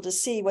be able to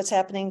see what's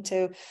happening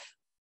to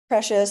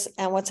Precious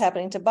and what's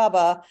happening to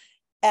Bubba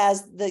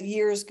as the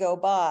years go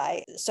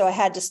by. So I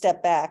had to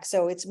step back.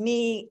 So it's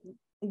me,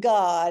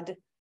 God,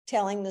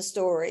 telling the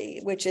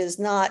story, which is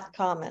not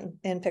common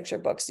in picture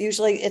books.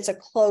 Usually it's a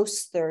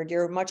close third.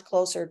 You're much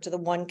closer to the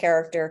one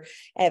character,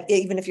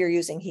 even if you're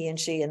using he and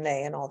she and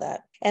they and all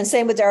that. And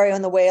same with Dario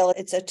and the Whale.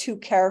 It's a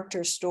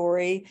two-character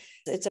story.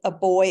 It's a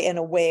boy and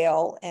a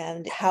whale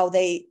and how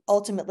they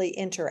ultimately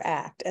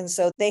interact. And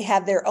so they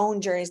have their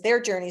own journeys.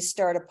 Their journeys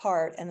start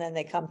apart and then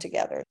they come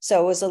together.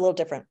 So it was a little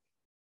different.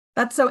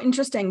 That's so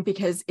interesting,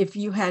 because if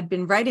you had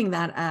been writing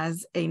that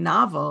as a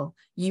novel,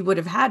 you would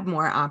have had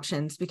more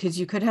options, because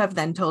you could have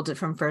then told it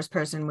from first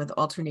person with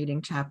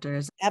alternating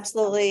chapters.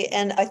 Absolutely.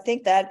 And I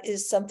think that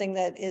is something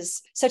that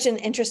is such an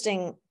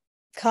interesting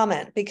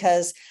comment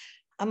because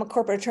I'm a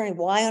corporate attorney.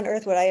 Why on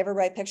earth would I ever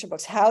write picture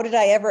books? How did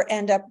I ever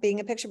end up being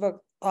a picture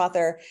book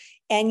author?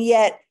 And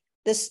yet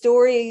the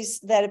stories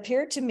that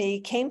appeared to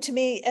me came to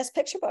me as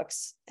picture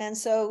books. And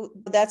so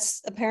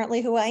that's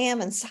apparently who I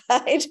am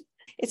inside.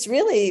 It's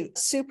really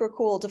super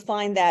cool to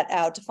find that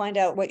out, to find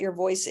out what your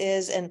voice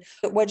is and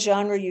what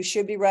genre you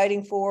should be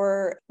writing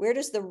for. Where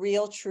does the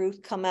real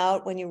truth come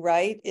out when you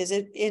write? Is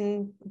it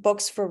in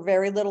books for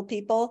very little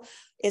people?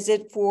 Is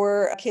it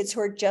for kids who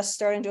are just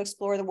starting to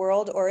explore the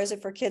world? Or is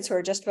it for kids who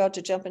are just about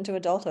to jump into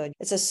adulthood?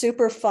 It's a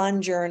super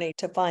fun journey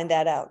to find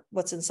that out,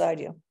 what's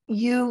inside you.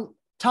 You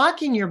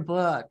talk in your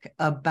book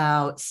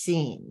about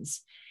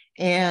scenes.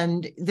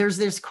 And there's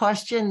this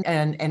question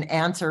and an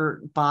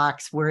answer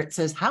box where it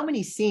says, how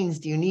many scenes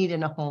do you need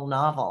in a whole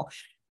novel?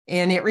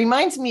 And it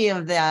reminds me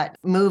of that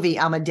movie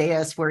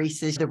Amadeus, where he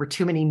says there were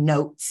too many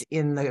notes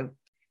in the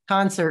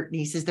concert. And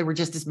he says there were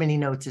just as many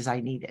notes as I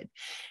needed.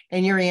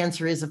 And your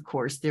answer is, of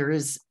course, there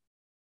is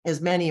as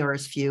many or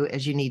as few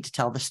as you need to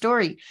tell the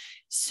story.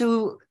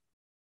 So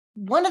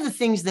one of the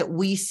things that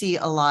we see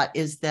a lot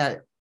is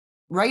that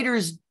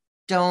writers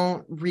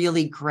don't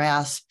really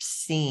grasp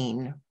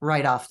scene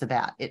right off the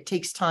bat. It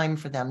takes time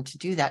for them to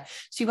do that.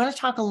 So you want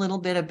to talk a little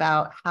bit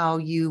about how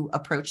you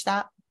approach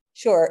that?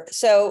 Sure.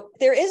 So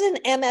there is an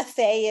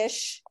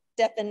MFA-ish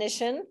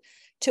definition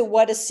to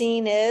what a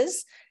scene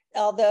is,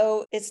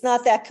 although it's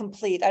not that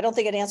complete. I don't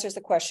think it answers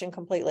the question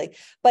completely,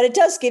 but it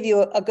does give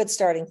you a good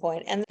starting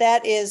point. And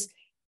that is,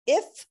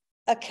 if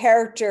a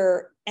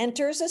character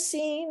enters a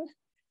scene,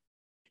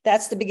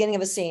 that's the beginning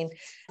of a scene.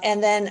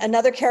 And then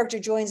another character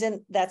joins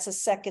in, that's a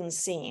second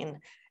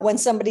scene. When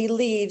somebody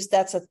leaves,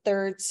 that's a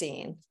third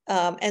scene.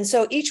 And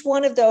so each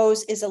one of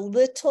those is a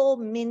little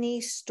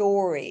mini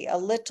story, a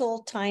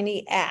little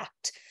tiny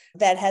act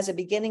that has a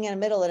beginning and a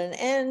middle and an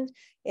end.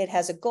 It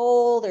has a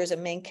goal, there's a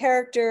main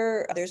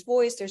character, there's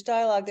voice, there's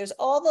dialogue, there's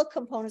all the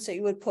components that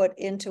you would put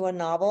into a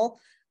novel,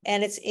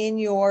 and it's in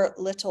your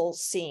little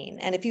scene.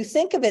 And if you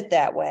think of it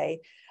that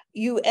way,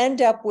 you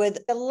end up with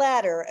a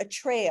ladder, a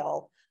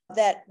trail,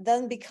 that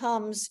then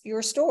becomes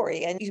your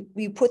story. And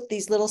you put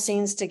these little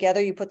scenes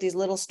together, you put these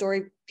little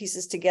story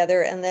pieces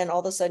together, and then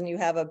all of a sudden you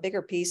have a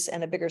bigger piece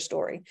and a bigger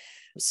story.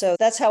 So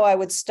that's how I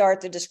would start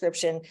the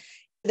description.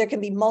 There can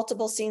be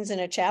multiple scenes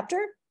in a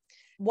chapter.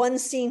 One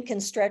scene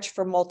can stretch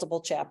for multiple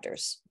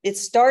chapters. It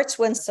starts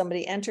when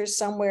somebody enters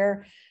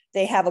somewhere,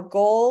 they have a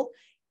goal.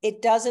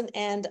 It doesn't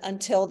end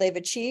until they've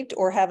achieved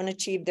or haven't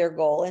achieved their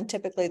goal. And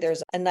typically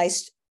there's a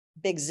nice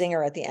big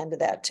zinger at the end of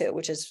that too,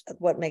 which is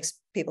what makes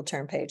people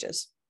turn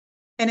pages.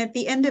 And at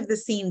the end of the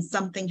scene,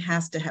 something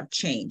has to have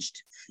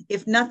changed.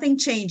 If nothing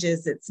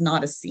changes, it's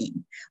not a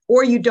scene,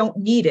 or you don't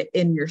need it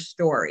in your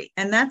story.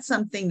 And that's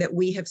something that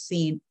we have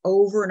seen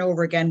over and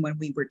over again when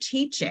we were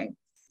teaching,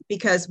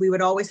 because we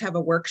would always have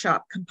a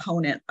workshop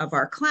component of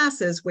our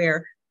classes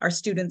where our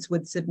students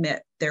would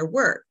submit their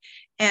work.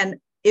 And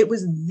it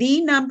was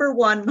the number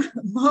one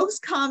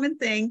most common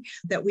thing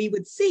that we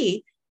would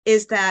see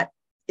is that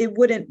it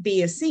wouldn't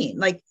be a scene.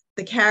 Like,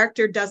 the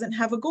character doesn't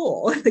have a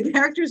goal. The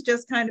character's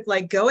just kind of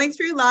like going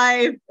through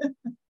life.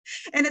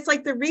 And it's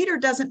like the reader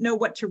doesn't know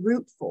what to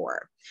root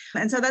for.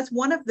 And so that's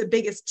one of the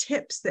biggest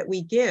tips that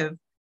we give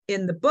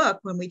in the book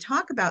when we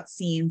talk about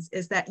scenes,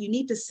 is that you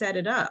need to set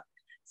it up.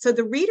 So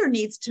the reader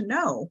needs to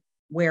know,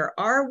 where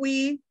are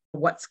we?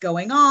 What's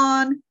going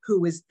on?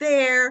 Who is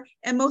there?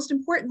 And most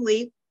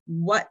importantly,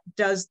 what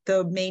does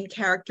the main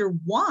character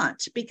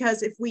want?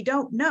 Because if we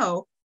don't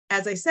know,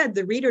 as I said,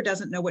 the reader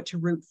doesn't know what to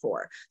root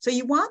for. So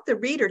you want the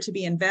reader to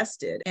be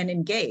invested and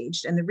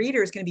engaged, and the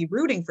reader is going to be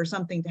rooting for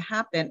something to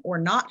happen or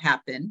not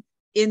happen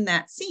in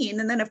that scene.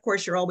 And then, of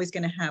course, you're always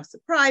going to have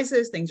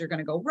surprises. Things are going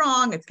to go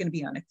wrong. It's going to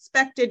be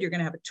unexpected. You're going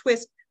to have a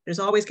twist. There's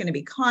always going to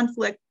be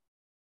conflict.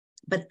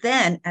 But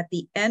then at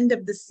the end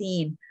of the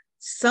scene,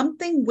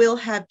 something will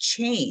have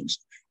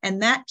changed.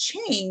 And that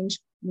change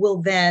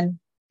will then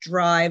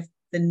drive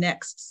the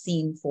next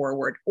scene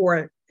forward,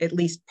 or at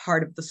least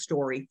part of the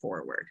story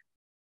forward.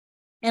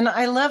 And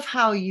I love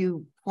how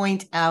you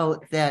point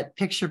out that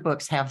picture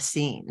books have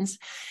scenes.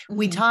 Mm-hmm.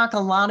 We talk a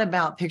lot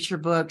about picture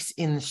books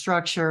in the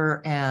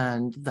structure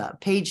and the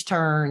page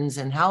turns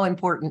and how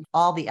important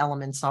all the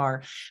elements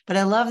are. But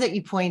I love that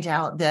you point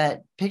out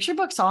that picture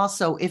books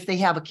also, if they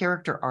have a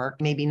character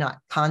arc, maybe not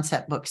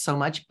concept books so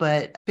much,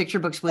 but picture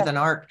books with an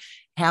arc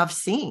have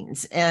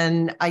scenes.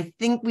 And I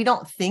think we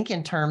don't think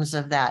in terms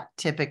of that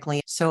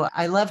typically. So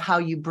I love how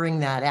you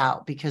bring that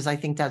out, because I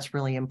think that's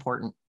really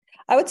important.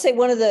 I would say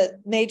one of the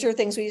major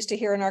things we used to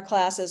hear in our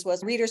classes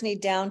was readers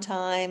need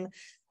downtime.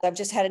 I've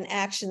just had an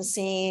action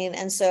scene.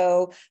 And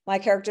so my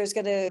character is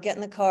going to get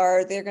in the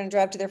car. They're going to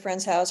drive to their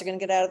friend's house. They're going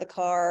to get out of the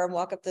car and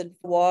walk up the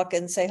walk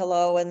and say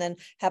hello and then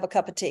have a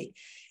cup of tea.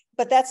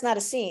 But that's not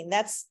a scene.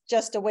 That's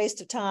just a waste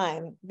of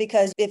time,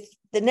 because if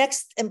the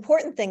next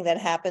important thing that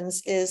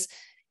happens is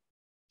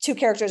two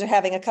characters are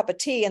having a cup of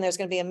tea and there's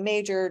going to be a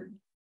major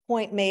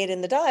point made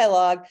in the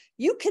dialogue,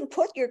 you can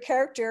put your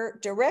character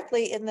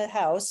directly in the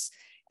house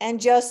and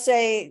just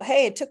say,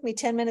 hey, it took me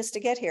 10 minutes to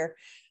get here.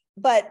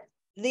 But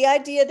the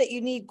idea that you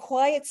need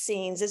quiet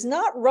scenes is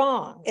not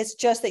wrong. It's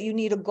just that you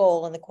need a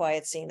goal in the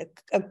quiet scene.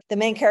 The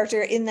main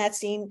character in that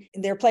scene,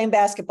 they're playing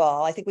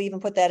basketball. I think we even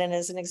put that in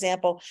as an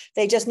example.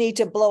 They just need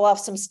to blow off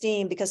some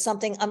steam because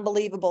something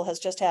unbelievable has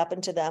just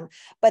happened to them.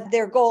 But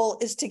their goal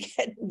is to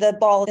get the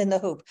ball in the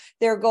hoop.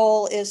 Their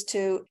goal is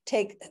to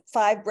take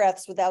 5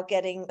 breaths without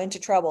getting into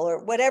trouble,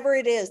 or whatever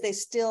it is. They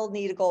still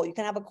need a goal. You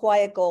can have a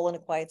quiet goal in a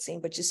quiet scene,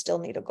 but you still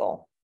need a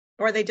goal.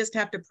 Or they just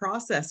have to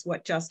process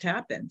what just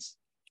happened.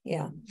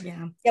 Yeah.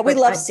 Yeah. We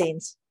love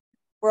scenes.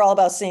 We're all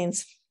about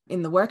scenes.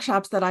 In the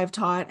workshops that I've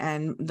taught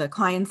and the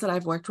clients that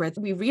I've worked with,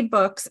 we read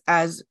books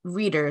as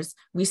readers.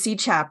 We see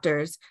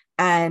chapters,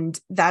 and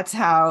that's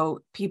how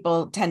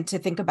people tend to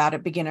think about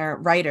it, beginner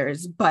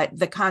writers. But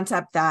the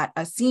concept that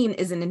a scene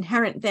is an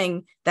inherent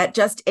thing that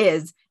just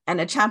is,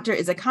 and a chapter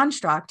is a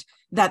construct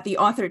that the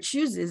author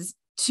chooses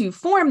to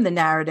form the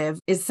narrative,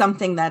 is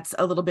something that's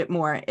a little bit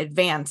more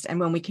advanced. And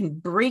when we can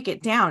break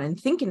it down and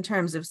think in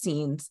terms of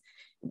scenes,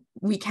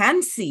 we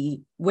can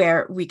see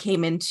where we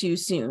came in too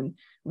soon.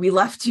 We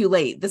left too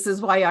late. This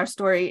is why our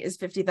story is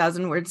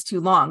 50,000 words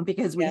too long,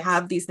 because we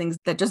have these things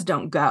that just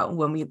don't go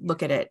when we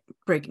look at it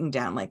breaking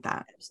down like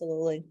that.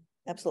 Absolutely.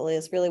 Absolutely.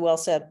 It's really well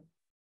said.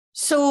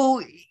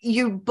 So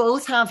you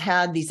both have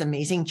had these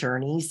amazing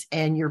journeys,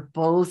 and you're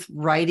both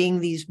writing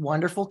these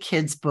wonderful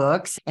kids'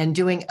 books and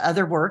doing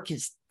other work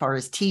as far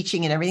as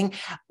teaching and everything.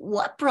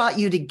 What brought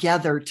you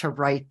together to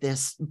write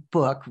this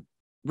book,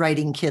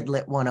 Writing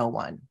KidLit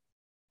 101?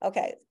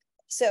 Okay.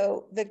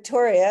 So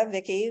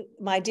Vicky,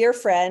 my dear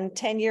friend,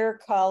 10-year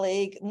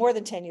colleague, more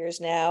than 10 years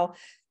now,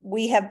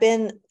 we have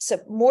been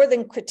more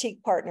than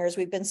critique partners.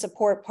 We've been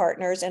support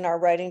partners in our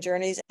writing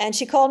journeys. And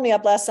she called me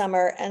up last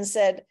summer and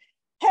said,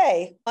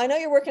 hey, I know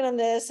you're working on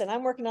this and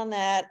I'm working on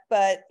that,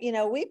 but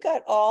we've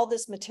got all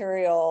this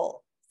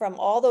material from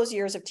all those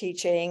years of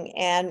teaching.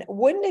 And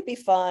wouldn't it be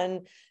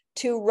fun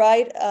to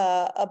write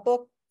a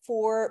book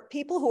for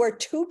people who are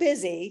too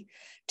busy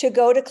to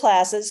go to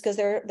classes, because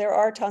there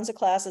are tons of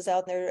classes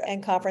out there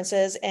and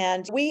conferences,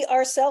 and we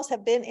ourselves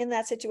have been in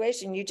that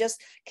situation. You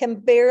just can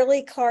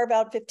barely carve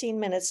out 15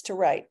 minutes to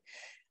write.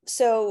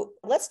 So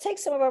let's take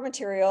some of our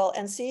material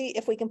and see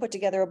if we can put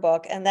together a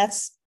book. And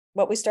that's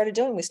what we started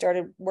doing. We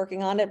started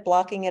working on it,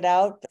 blocking it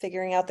out,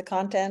 figuring out the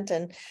content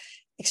and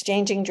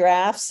exchanging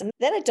drafts. And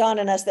then it dawned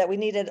on us that we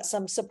needed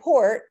some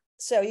support.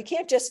 So you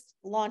can't just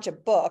launch a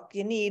book,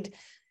 you need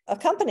a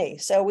company.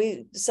 So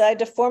we decided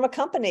to form a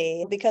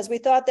company because we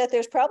thought that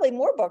there's probably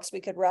more books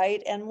we could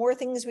write and more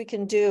things we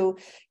can do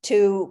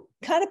to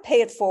kind of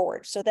pay it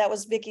forward. So that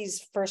was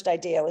Vicky's first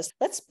idea, was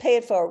let's pay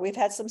it forward. We've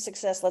had some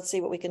success. Let's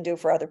see what we can do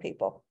for other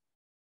people.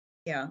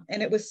 Yeah.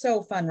 And it was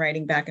so fun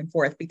writing back and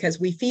forth because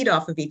we feed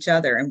off of each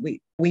other, and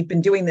we've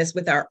been doing this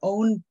with our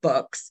own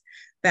books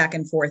back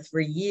and forth for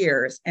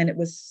years. And it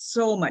was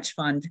so much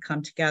fun to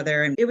come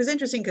together. And it was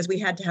interesting because we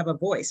had to have a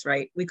voice,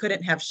 right? We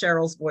couldn't have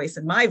Cheryl's voice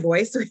and my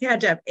voice. We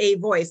had to have a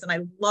voice. And I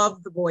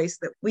love the voice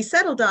that we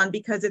settled on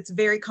because it's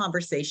very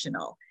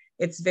conversational.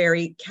 It's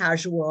very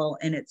casual,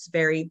 and it's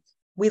very,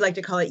 we like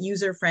to call it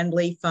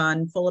user-friendly,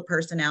 fun, full of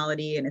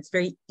personality. And it's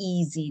very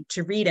easy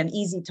to read and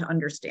easy to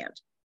understand.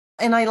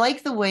 And I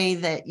like the way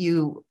that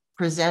you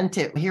present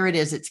it. Here it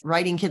is. It's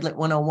Writing KidLit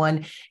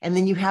 101. And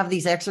then you have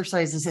these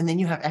exercises, and then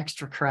you have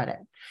extra credit.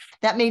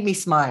 That made me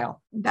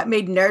smile. That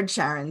made Nerd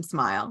Sharon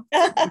smile.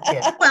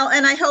 Well,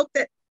 and I hope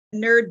that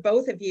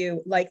both of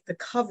you like the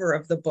cover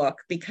of the book,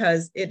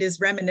 because it is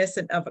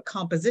reminiscent of a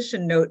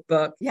composition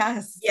notebook.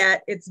 Yes.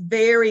 Yet it's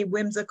very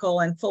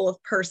whimsical and full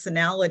of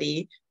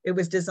personality. It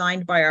was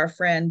designed by our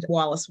friend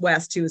Wallace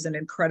West, who is an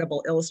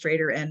incredible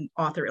illustrator and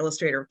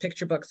illustrator of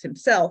picture books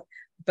himself.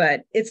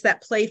 But it's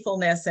that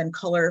playfulness and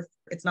color.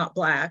 It's not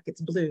black, it's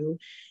blue.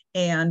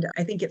 And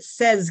I think it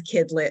says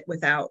KidLit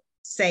without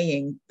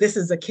saying this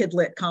is a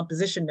KidLit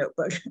composition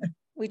notebook.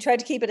 We tried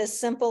to keep it as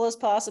simple as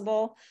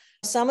possible.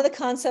 Some of the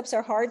concepts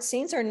are hard.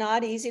 Scenes are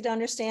not easy to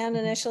understand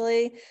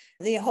initially.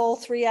 The whole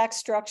 3-act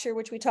structure,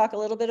 which we talk a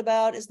little bit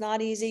about, is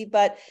not easy,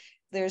 but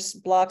there's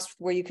blocks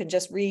where you can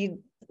just read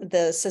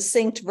the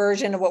succinct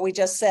version of what we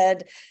just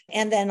said,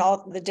 and then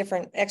all the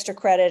different extra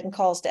credit and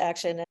calls to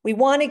action. We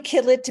wanted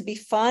KidLit to be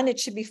fun. It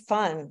should be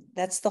fun.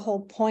 That's the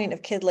whole point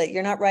of KidLit.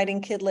 You're not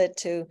writing KidLit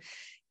to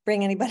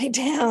bring anybody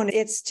down.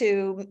 It's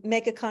to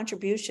make a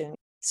contribution.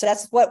 So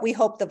that's what we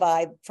hope the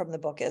vibe from the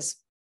book is.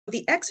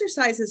 The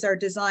exercises are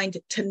designed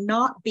to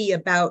not be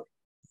about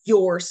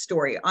your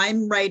story.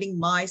 I'm writing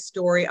my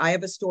story. I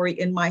have a story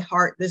in my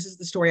heart. This is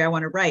the story I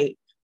want to write.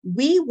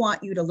 We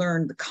want you to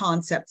learn the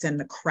concepts and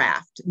the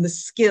craft and the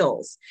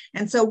skills.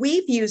 And so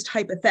we've used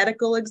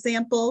hypothetical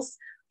examples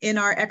in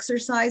our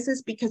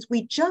exercises because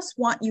we just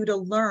want you to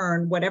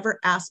learn whatever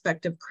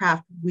aspect of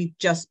craft we've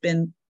just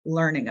been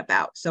learning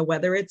about. So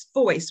whether it's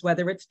voice,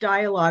 whether it's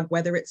dialogue,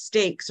 whether it's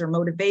stakes or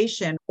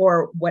motivation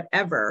or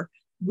whatever,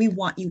 we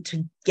want you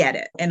to get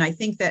it. And I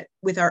think that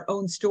with our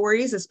own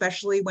stories,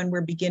 especially when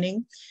we're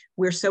beginning,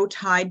 we're so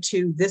tied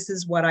to this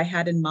is what I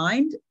had in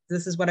mind.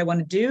 This is what I want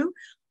to do.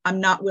 I'm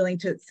not willing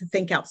to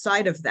think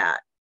outside of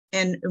that.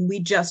 And we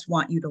just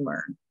want you to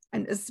learn.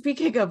 And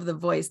speaking of the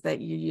voice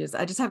that you use,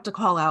 I just have to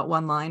call out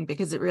one line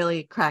because it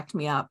really cracked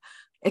me up.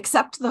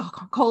 Accept the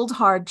cold,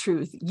 hard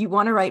truth. You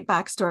want to write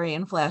backstory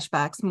and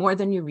flashbacks more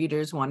than your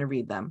readers want to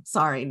read them.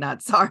 Sorry,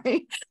 not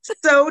sorry.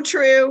 So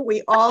true.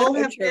 We all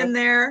So have true. been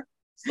there.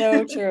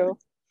 So true.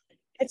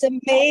 It's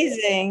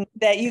amazing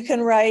that you can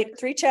write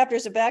 3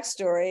 chapters of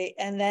backstory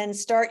and then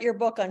start your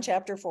book on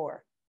chapter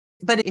 4.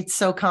 But it's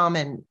so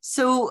common.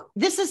 So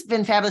this has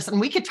been fabulous. And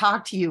we could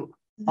talk to you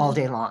all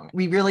day long.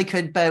 We really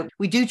could, but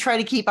we do try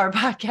to keep our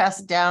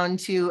podcast down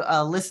to a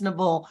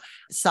listenable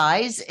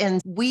size.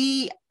 And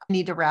we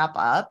need to wrap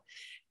up.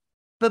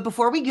 But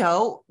before we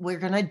go, we're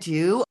going to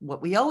do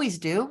what we always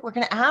do. We're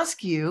going to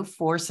ask you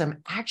for some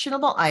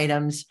actionable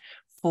items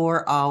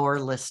for our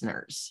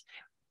listeners.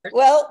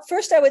 Well,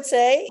 first I would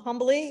say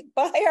humbly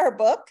buy our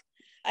book.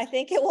 I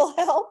think it will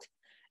help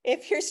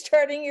if you're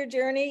starting your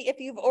journey.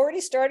 If you've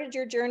already started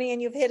your journey and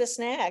you've hit a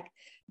snag,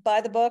 buy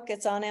the book.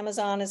 It's on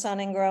Amazon, it's on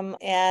Ingram,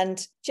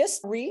 and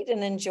just read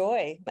and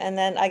enjoy. And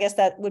then I guess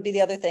that would be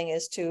the other thing,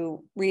 is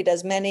to read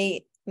as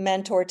many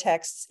mentor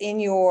texts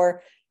in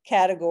your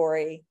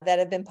category that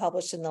have been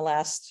published in the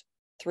last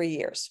 3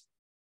 years.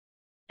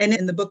 And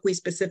in the book, we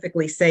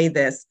specifically say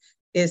this,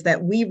 is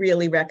that we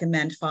really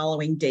recommend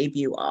following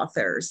debut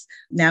authors.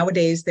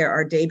 Nowadays, there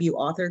are debut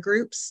author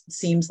groups. It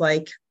seems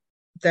like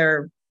there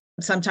are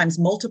sometimes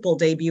multiple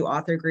debut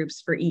author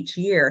groups for each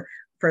year.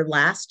 For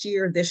last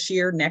year, this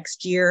year,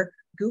 next year,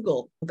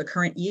 Google the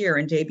current year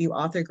and debut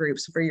author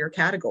groups for your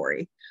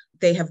category.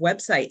 They have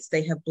websites,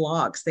 they have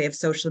blogs, they have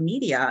social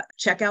media.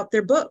 Check out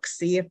their books,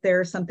 see if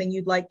there's something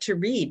you'd like to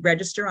read.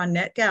 Register on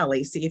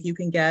NetGalley, see if you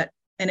can get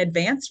an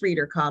advanced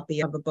reader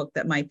copy of a book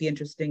that might be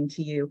interesting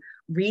to you.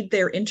 Read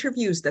their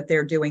interviews that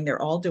they're doing.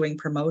 They're all doing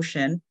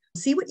promotion.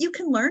 See what you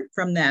can learn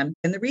from them.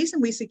 And the reason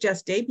we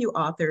suggest debut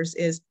authors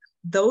is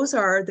those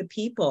are the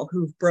people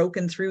who've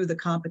broken through the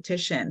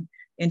competition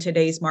in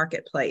today's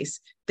marketplace.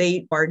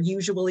 They are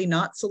usually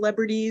not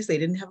celebrities. They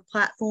didn't have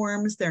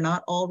platforms. They're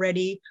not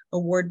already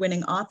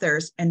award-winning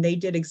authors, and they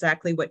did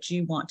exactly what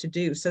you want to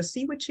do. So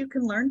see what you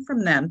can learn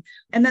from them.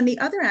 And then the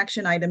other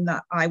action item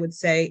that I would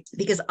say,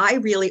 because I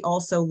really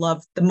also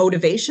love the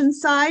motivation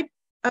side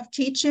of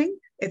teaching.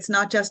 It's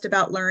not just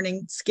about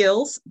learning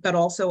skills, but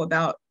also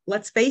about,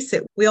 let's face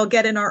it, we all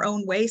get in our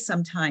own way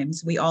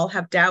sometimes. We all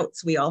have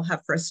doubts. We all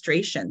have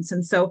frustrations.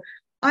 And so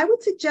I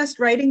would suggest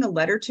writing a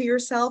letter to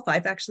yourself.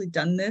 I've actually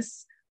done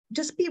this.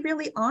 Just be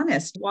really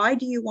honest. Why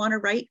do you want to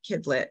write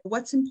KidLit?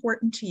 What's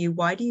important to you?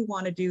 Why do you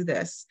want to do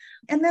this?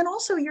 And then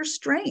also your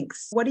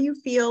strengths. What do you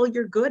feel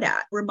you're good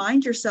at?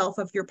 Remind yourself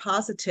of your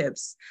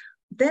positives.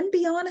 Then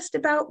be honest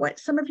about what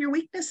some of your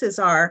weaknesses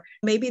are.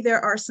 Maybe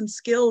there are some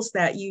skills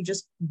that you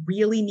just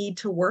really need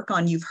to work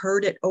on. You've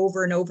heard it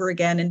over and over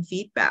again in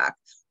feedback.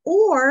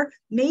 Or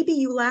maybe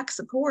you lack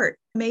support.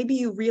 Maybe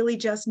you really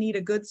just need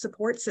a good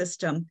support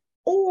system.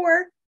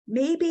 Or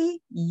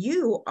maybe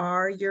you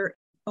are your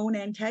own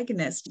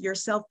antagonist. Your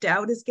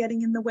self-doubt is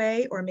getting in the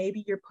way, or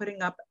maybe you're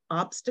putting up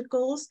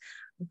obstacles.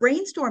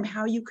 Brainstorm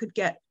how you could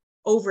get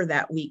over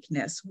that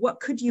weakness. What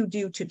could you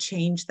do to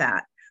change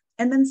that?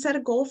 And then set a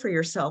goal for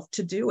yourself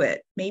to do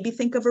it. Maybe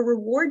think of a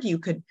reward you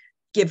could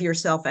give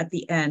yourself at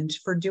the end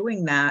for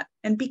doing that,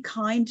 and be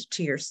kind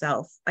to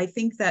yourself. I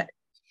think that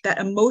that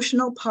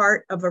emotional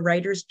part of a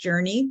writer's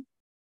journey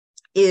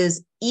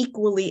is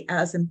equally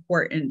as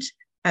important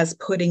as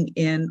putting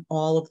in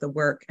all of the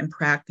work and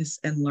practice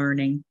and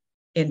learning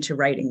into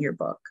writing your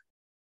book.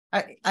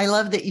 I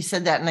love that you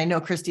said that. And I know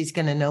Christy's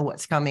going to know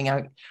what's coming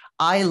out.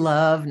 I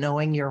love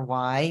knowing your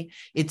why.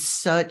 It's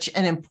such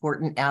an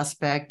important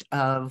aspect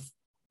of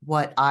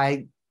what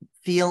I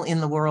feel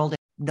in the world,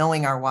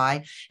 knowing our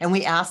why. And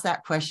we ask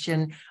that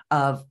question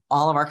of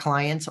all of our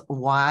clients: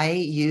 why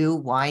you,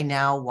 why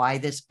now, why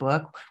this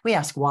book? We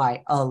ask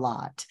why a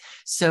lot.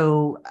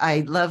 So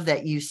I love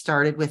that you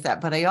started with that,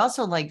 but I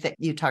also like that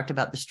you talked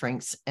about the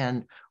strengths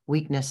and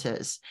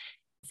weaknesses.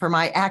 For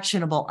my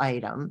actionable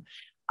item,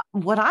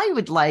 what I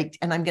would like,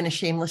 and I'm going to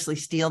shamelessly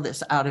steal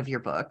this out of your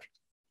book,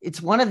 it's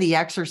one of the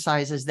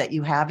exercises that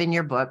you have in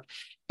your book,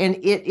 and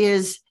it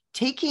is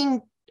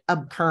taking a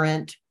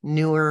current,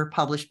 newer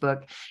published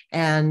book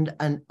and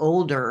an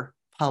older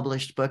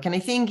published book. And I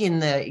think in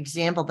the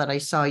example that I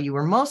saw, you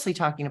were mostly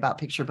talking about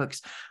picture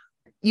books.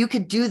 You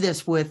could do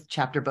this with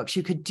chapter books.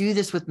 You could do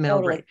this with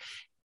middle grade.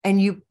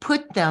 And you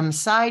put them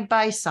side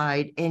by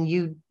side and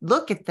you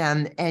look at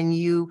them and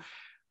you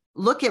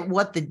look at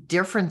what the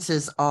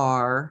differences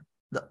are,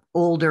 the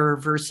older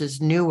versus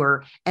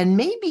newer, and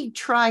maybe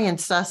try and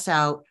suss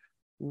out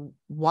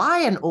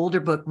why an older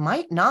book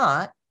might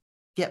not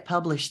get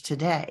published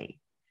today.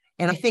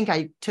 And I think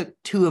I took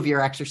 2 of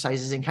your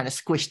exercises and kind of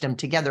squished them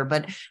together,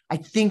 but I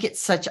think it's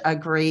such a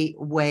great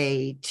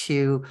way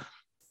to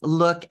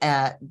look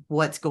at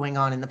what's going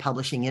on in the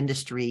publishing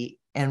industry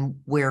and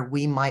where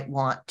we might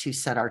want to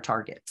set our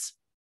targets.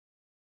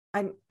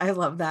 I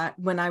love that.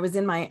 When I was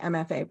in my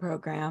MFA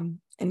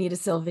program, Anita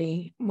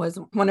Sylvie was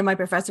one of my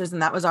professors,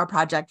 and that was our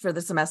project for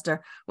the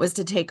semester, was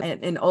to take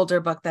an older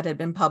book that had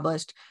been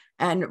published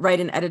and write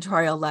an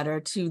editorial letter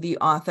to the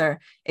author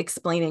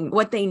explaining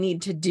what they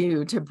need to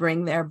do to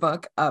bring their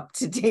book up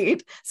to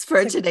date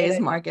for today's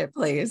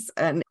marketplace.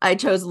 And I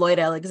chose Lloyd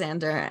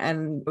Alexander,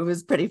 and it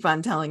was pretty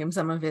fun telling him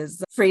some of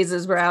his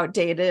phrases were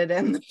outdated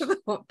and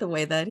the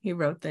way that he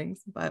wrote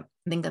things. But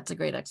I think that's a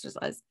great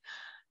exercise.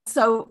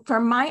 So for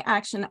my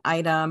action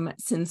item,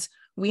 since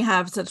we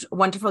have such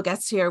wonderful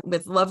guests here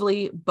with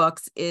lovely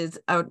books, is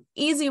an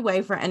easy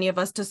way for any of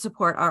us to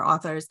support our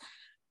authors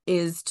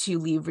is to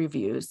leave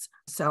reviews.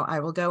 So I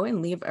will go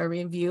and leave a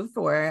review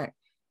for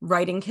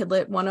Writing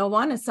KidLit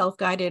 101, a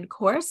self-guided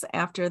course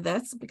after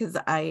this, because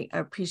I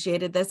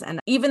appreciated this. And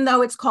even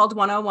though it's called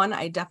 101,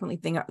 I definitely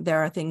think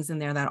there are things in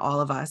there that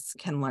all of us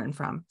can learn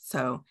from.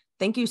 So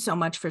thank you so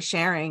much for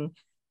sharing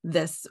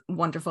this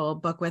wonderful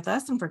book with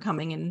us and for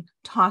coming and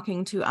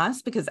talking to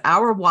us, because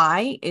our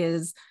why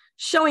is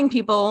showing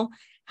people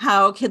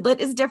how KidLit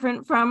is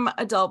different from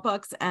adult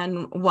books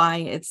and why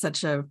it's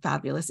such a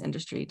fabulous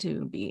industry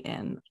to be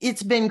in.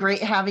 It's been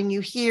great having you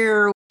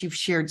here. You've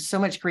shared so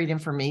much great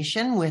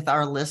information with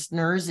our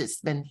listeners. It's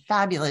been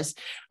fabulous.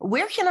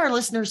 Where can our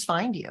listeners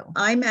find you?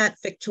 I'm at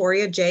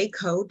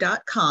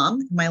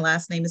victoriajco.com. My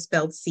last name is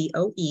spelled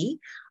C-O-E.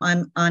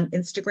 I'm on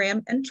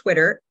Instagram and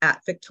Twitter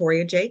at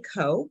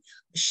victoriajco.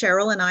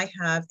 Cheryl and I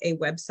have a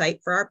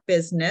website for our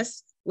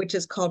business, which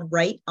is called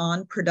Write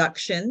On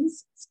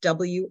Productions. It's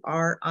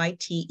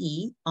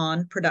W-R-I-T-E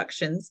on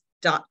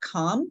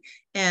productions.com.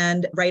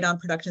 And Write On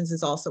Productions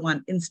is also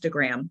on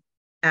Instagram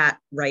at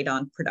Write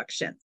On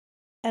Productions.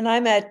 And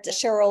I'm at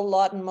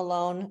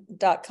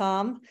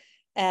CherylLawtonMalone.com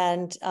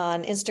and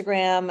on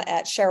Instagram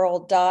at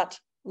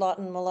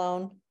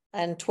Cheryl.LawtonMalone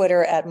and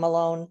Twitter at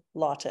Malone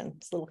Lawton.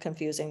 It's a little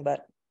confusing,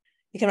 but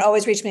you can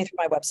always reach me through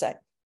my website.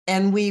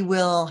 And we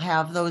will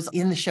have those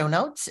in the show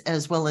notes,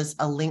 as well as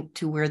a link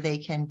to where they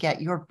can get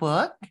your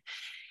book.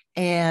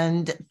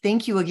 And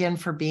thank you again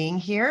for being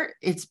here.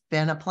 It's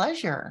been a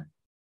pleasure.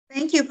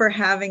 Thank you for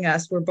having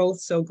us. We're both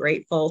so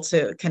grateful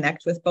to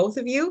connect with both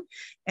of you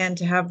and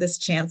to have this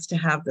chance to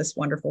have this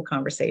wonderful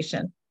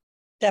conversation.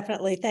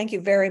 Definitely. Thank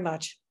you very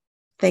much.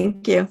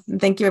 Thank you.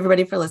 And thank you,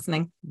 everybody, for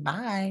listening.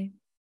 Bye.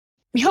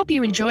 We hope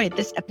you enjoyed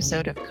this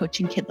episode of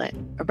Coaching KidLit,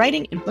 a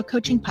writing and book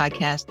coaching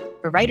podcast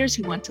for writers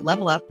who want to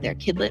level up their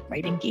KidLit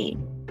writing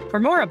game. For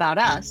more about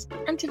us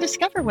and to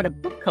discover what a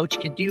book coach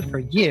can do for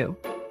you,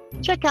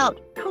 check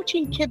out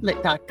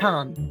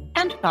coachingkidlit.com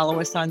and follow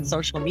us on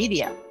social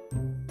media.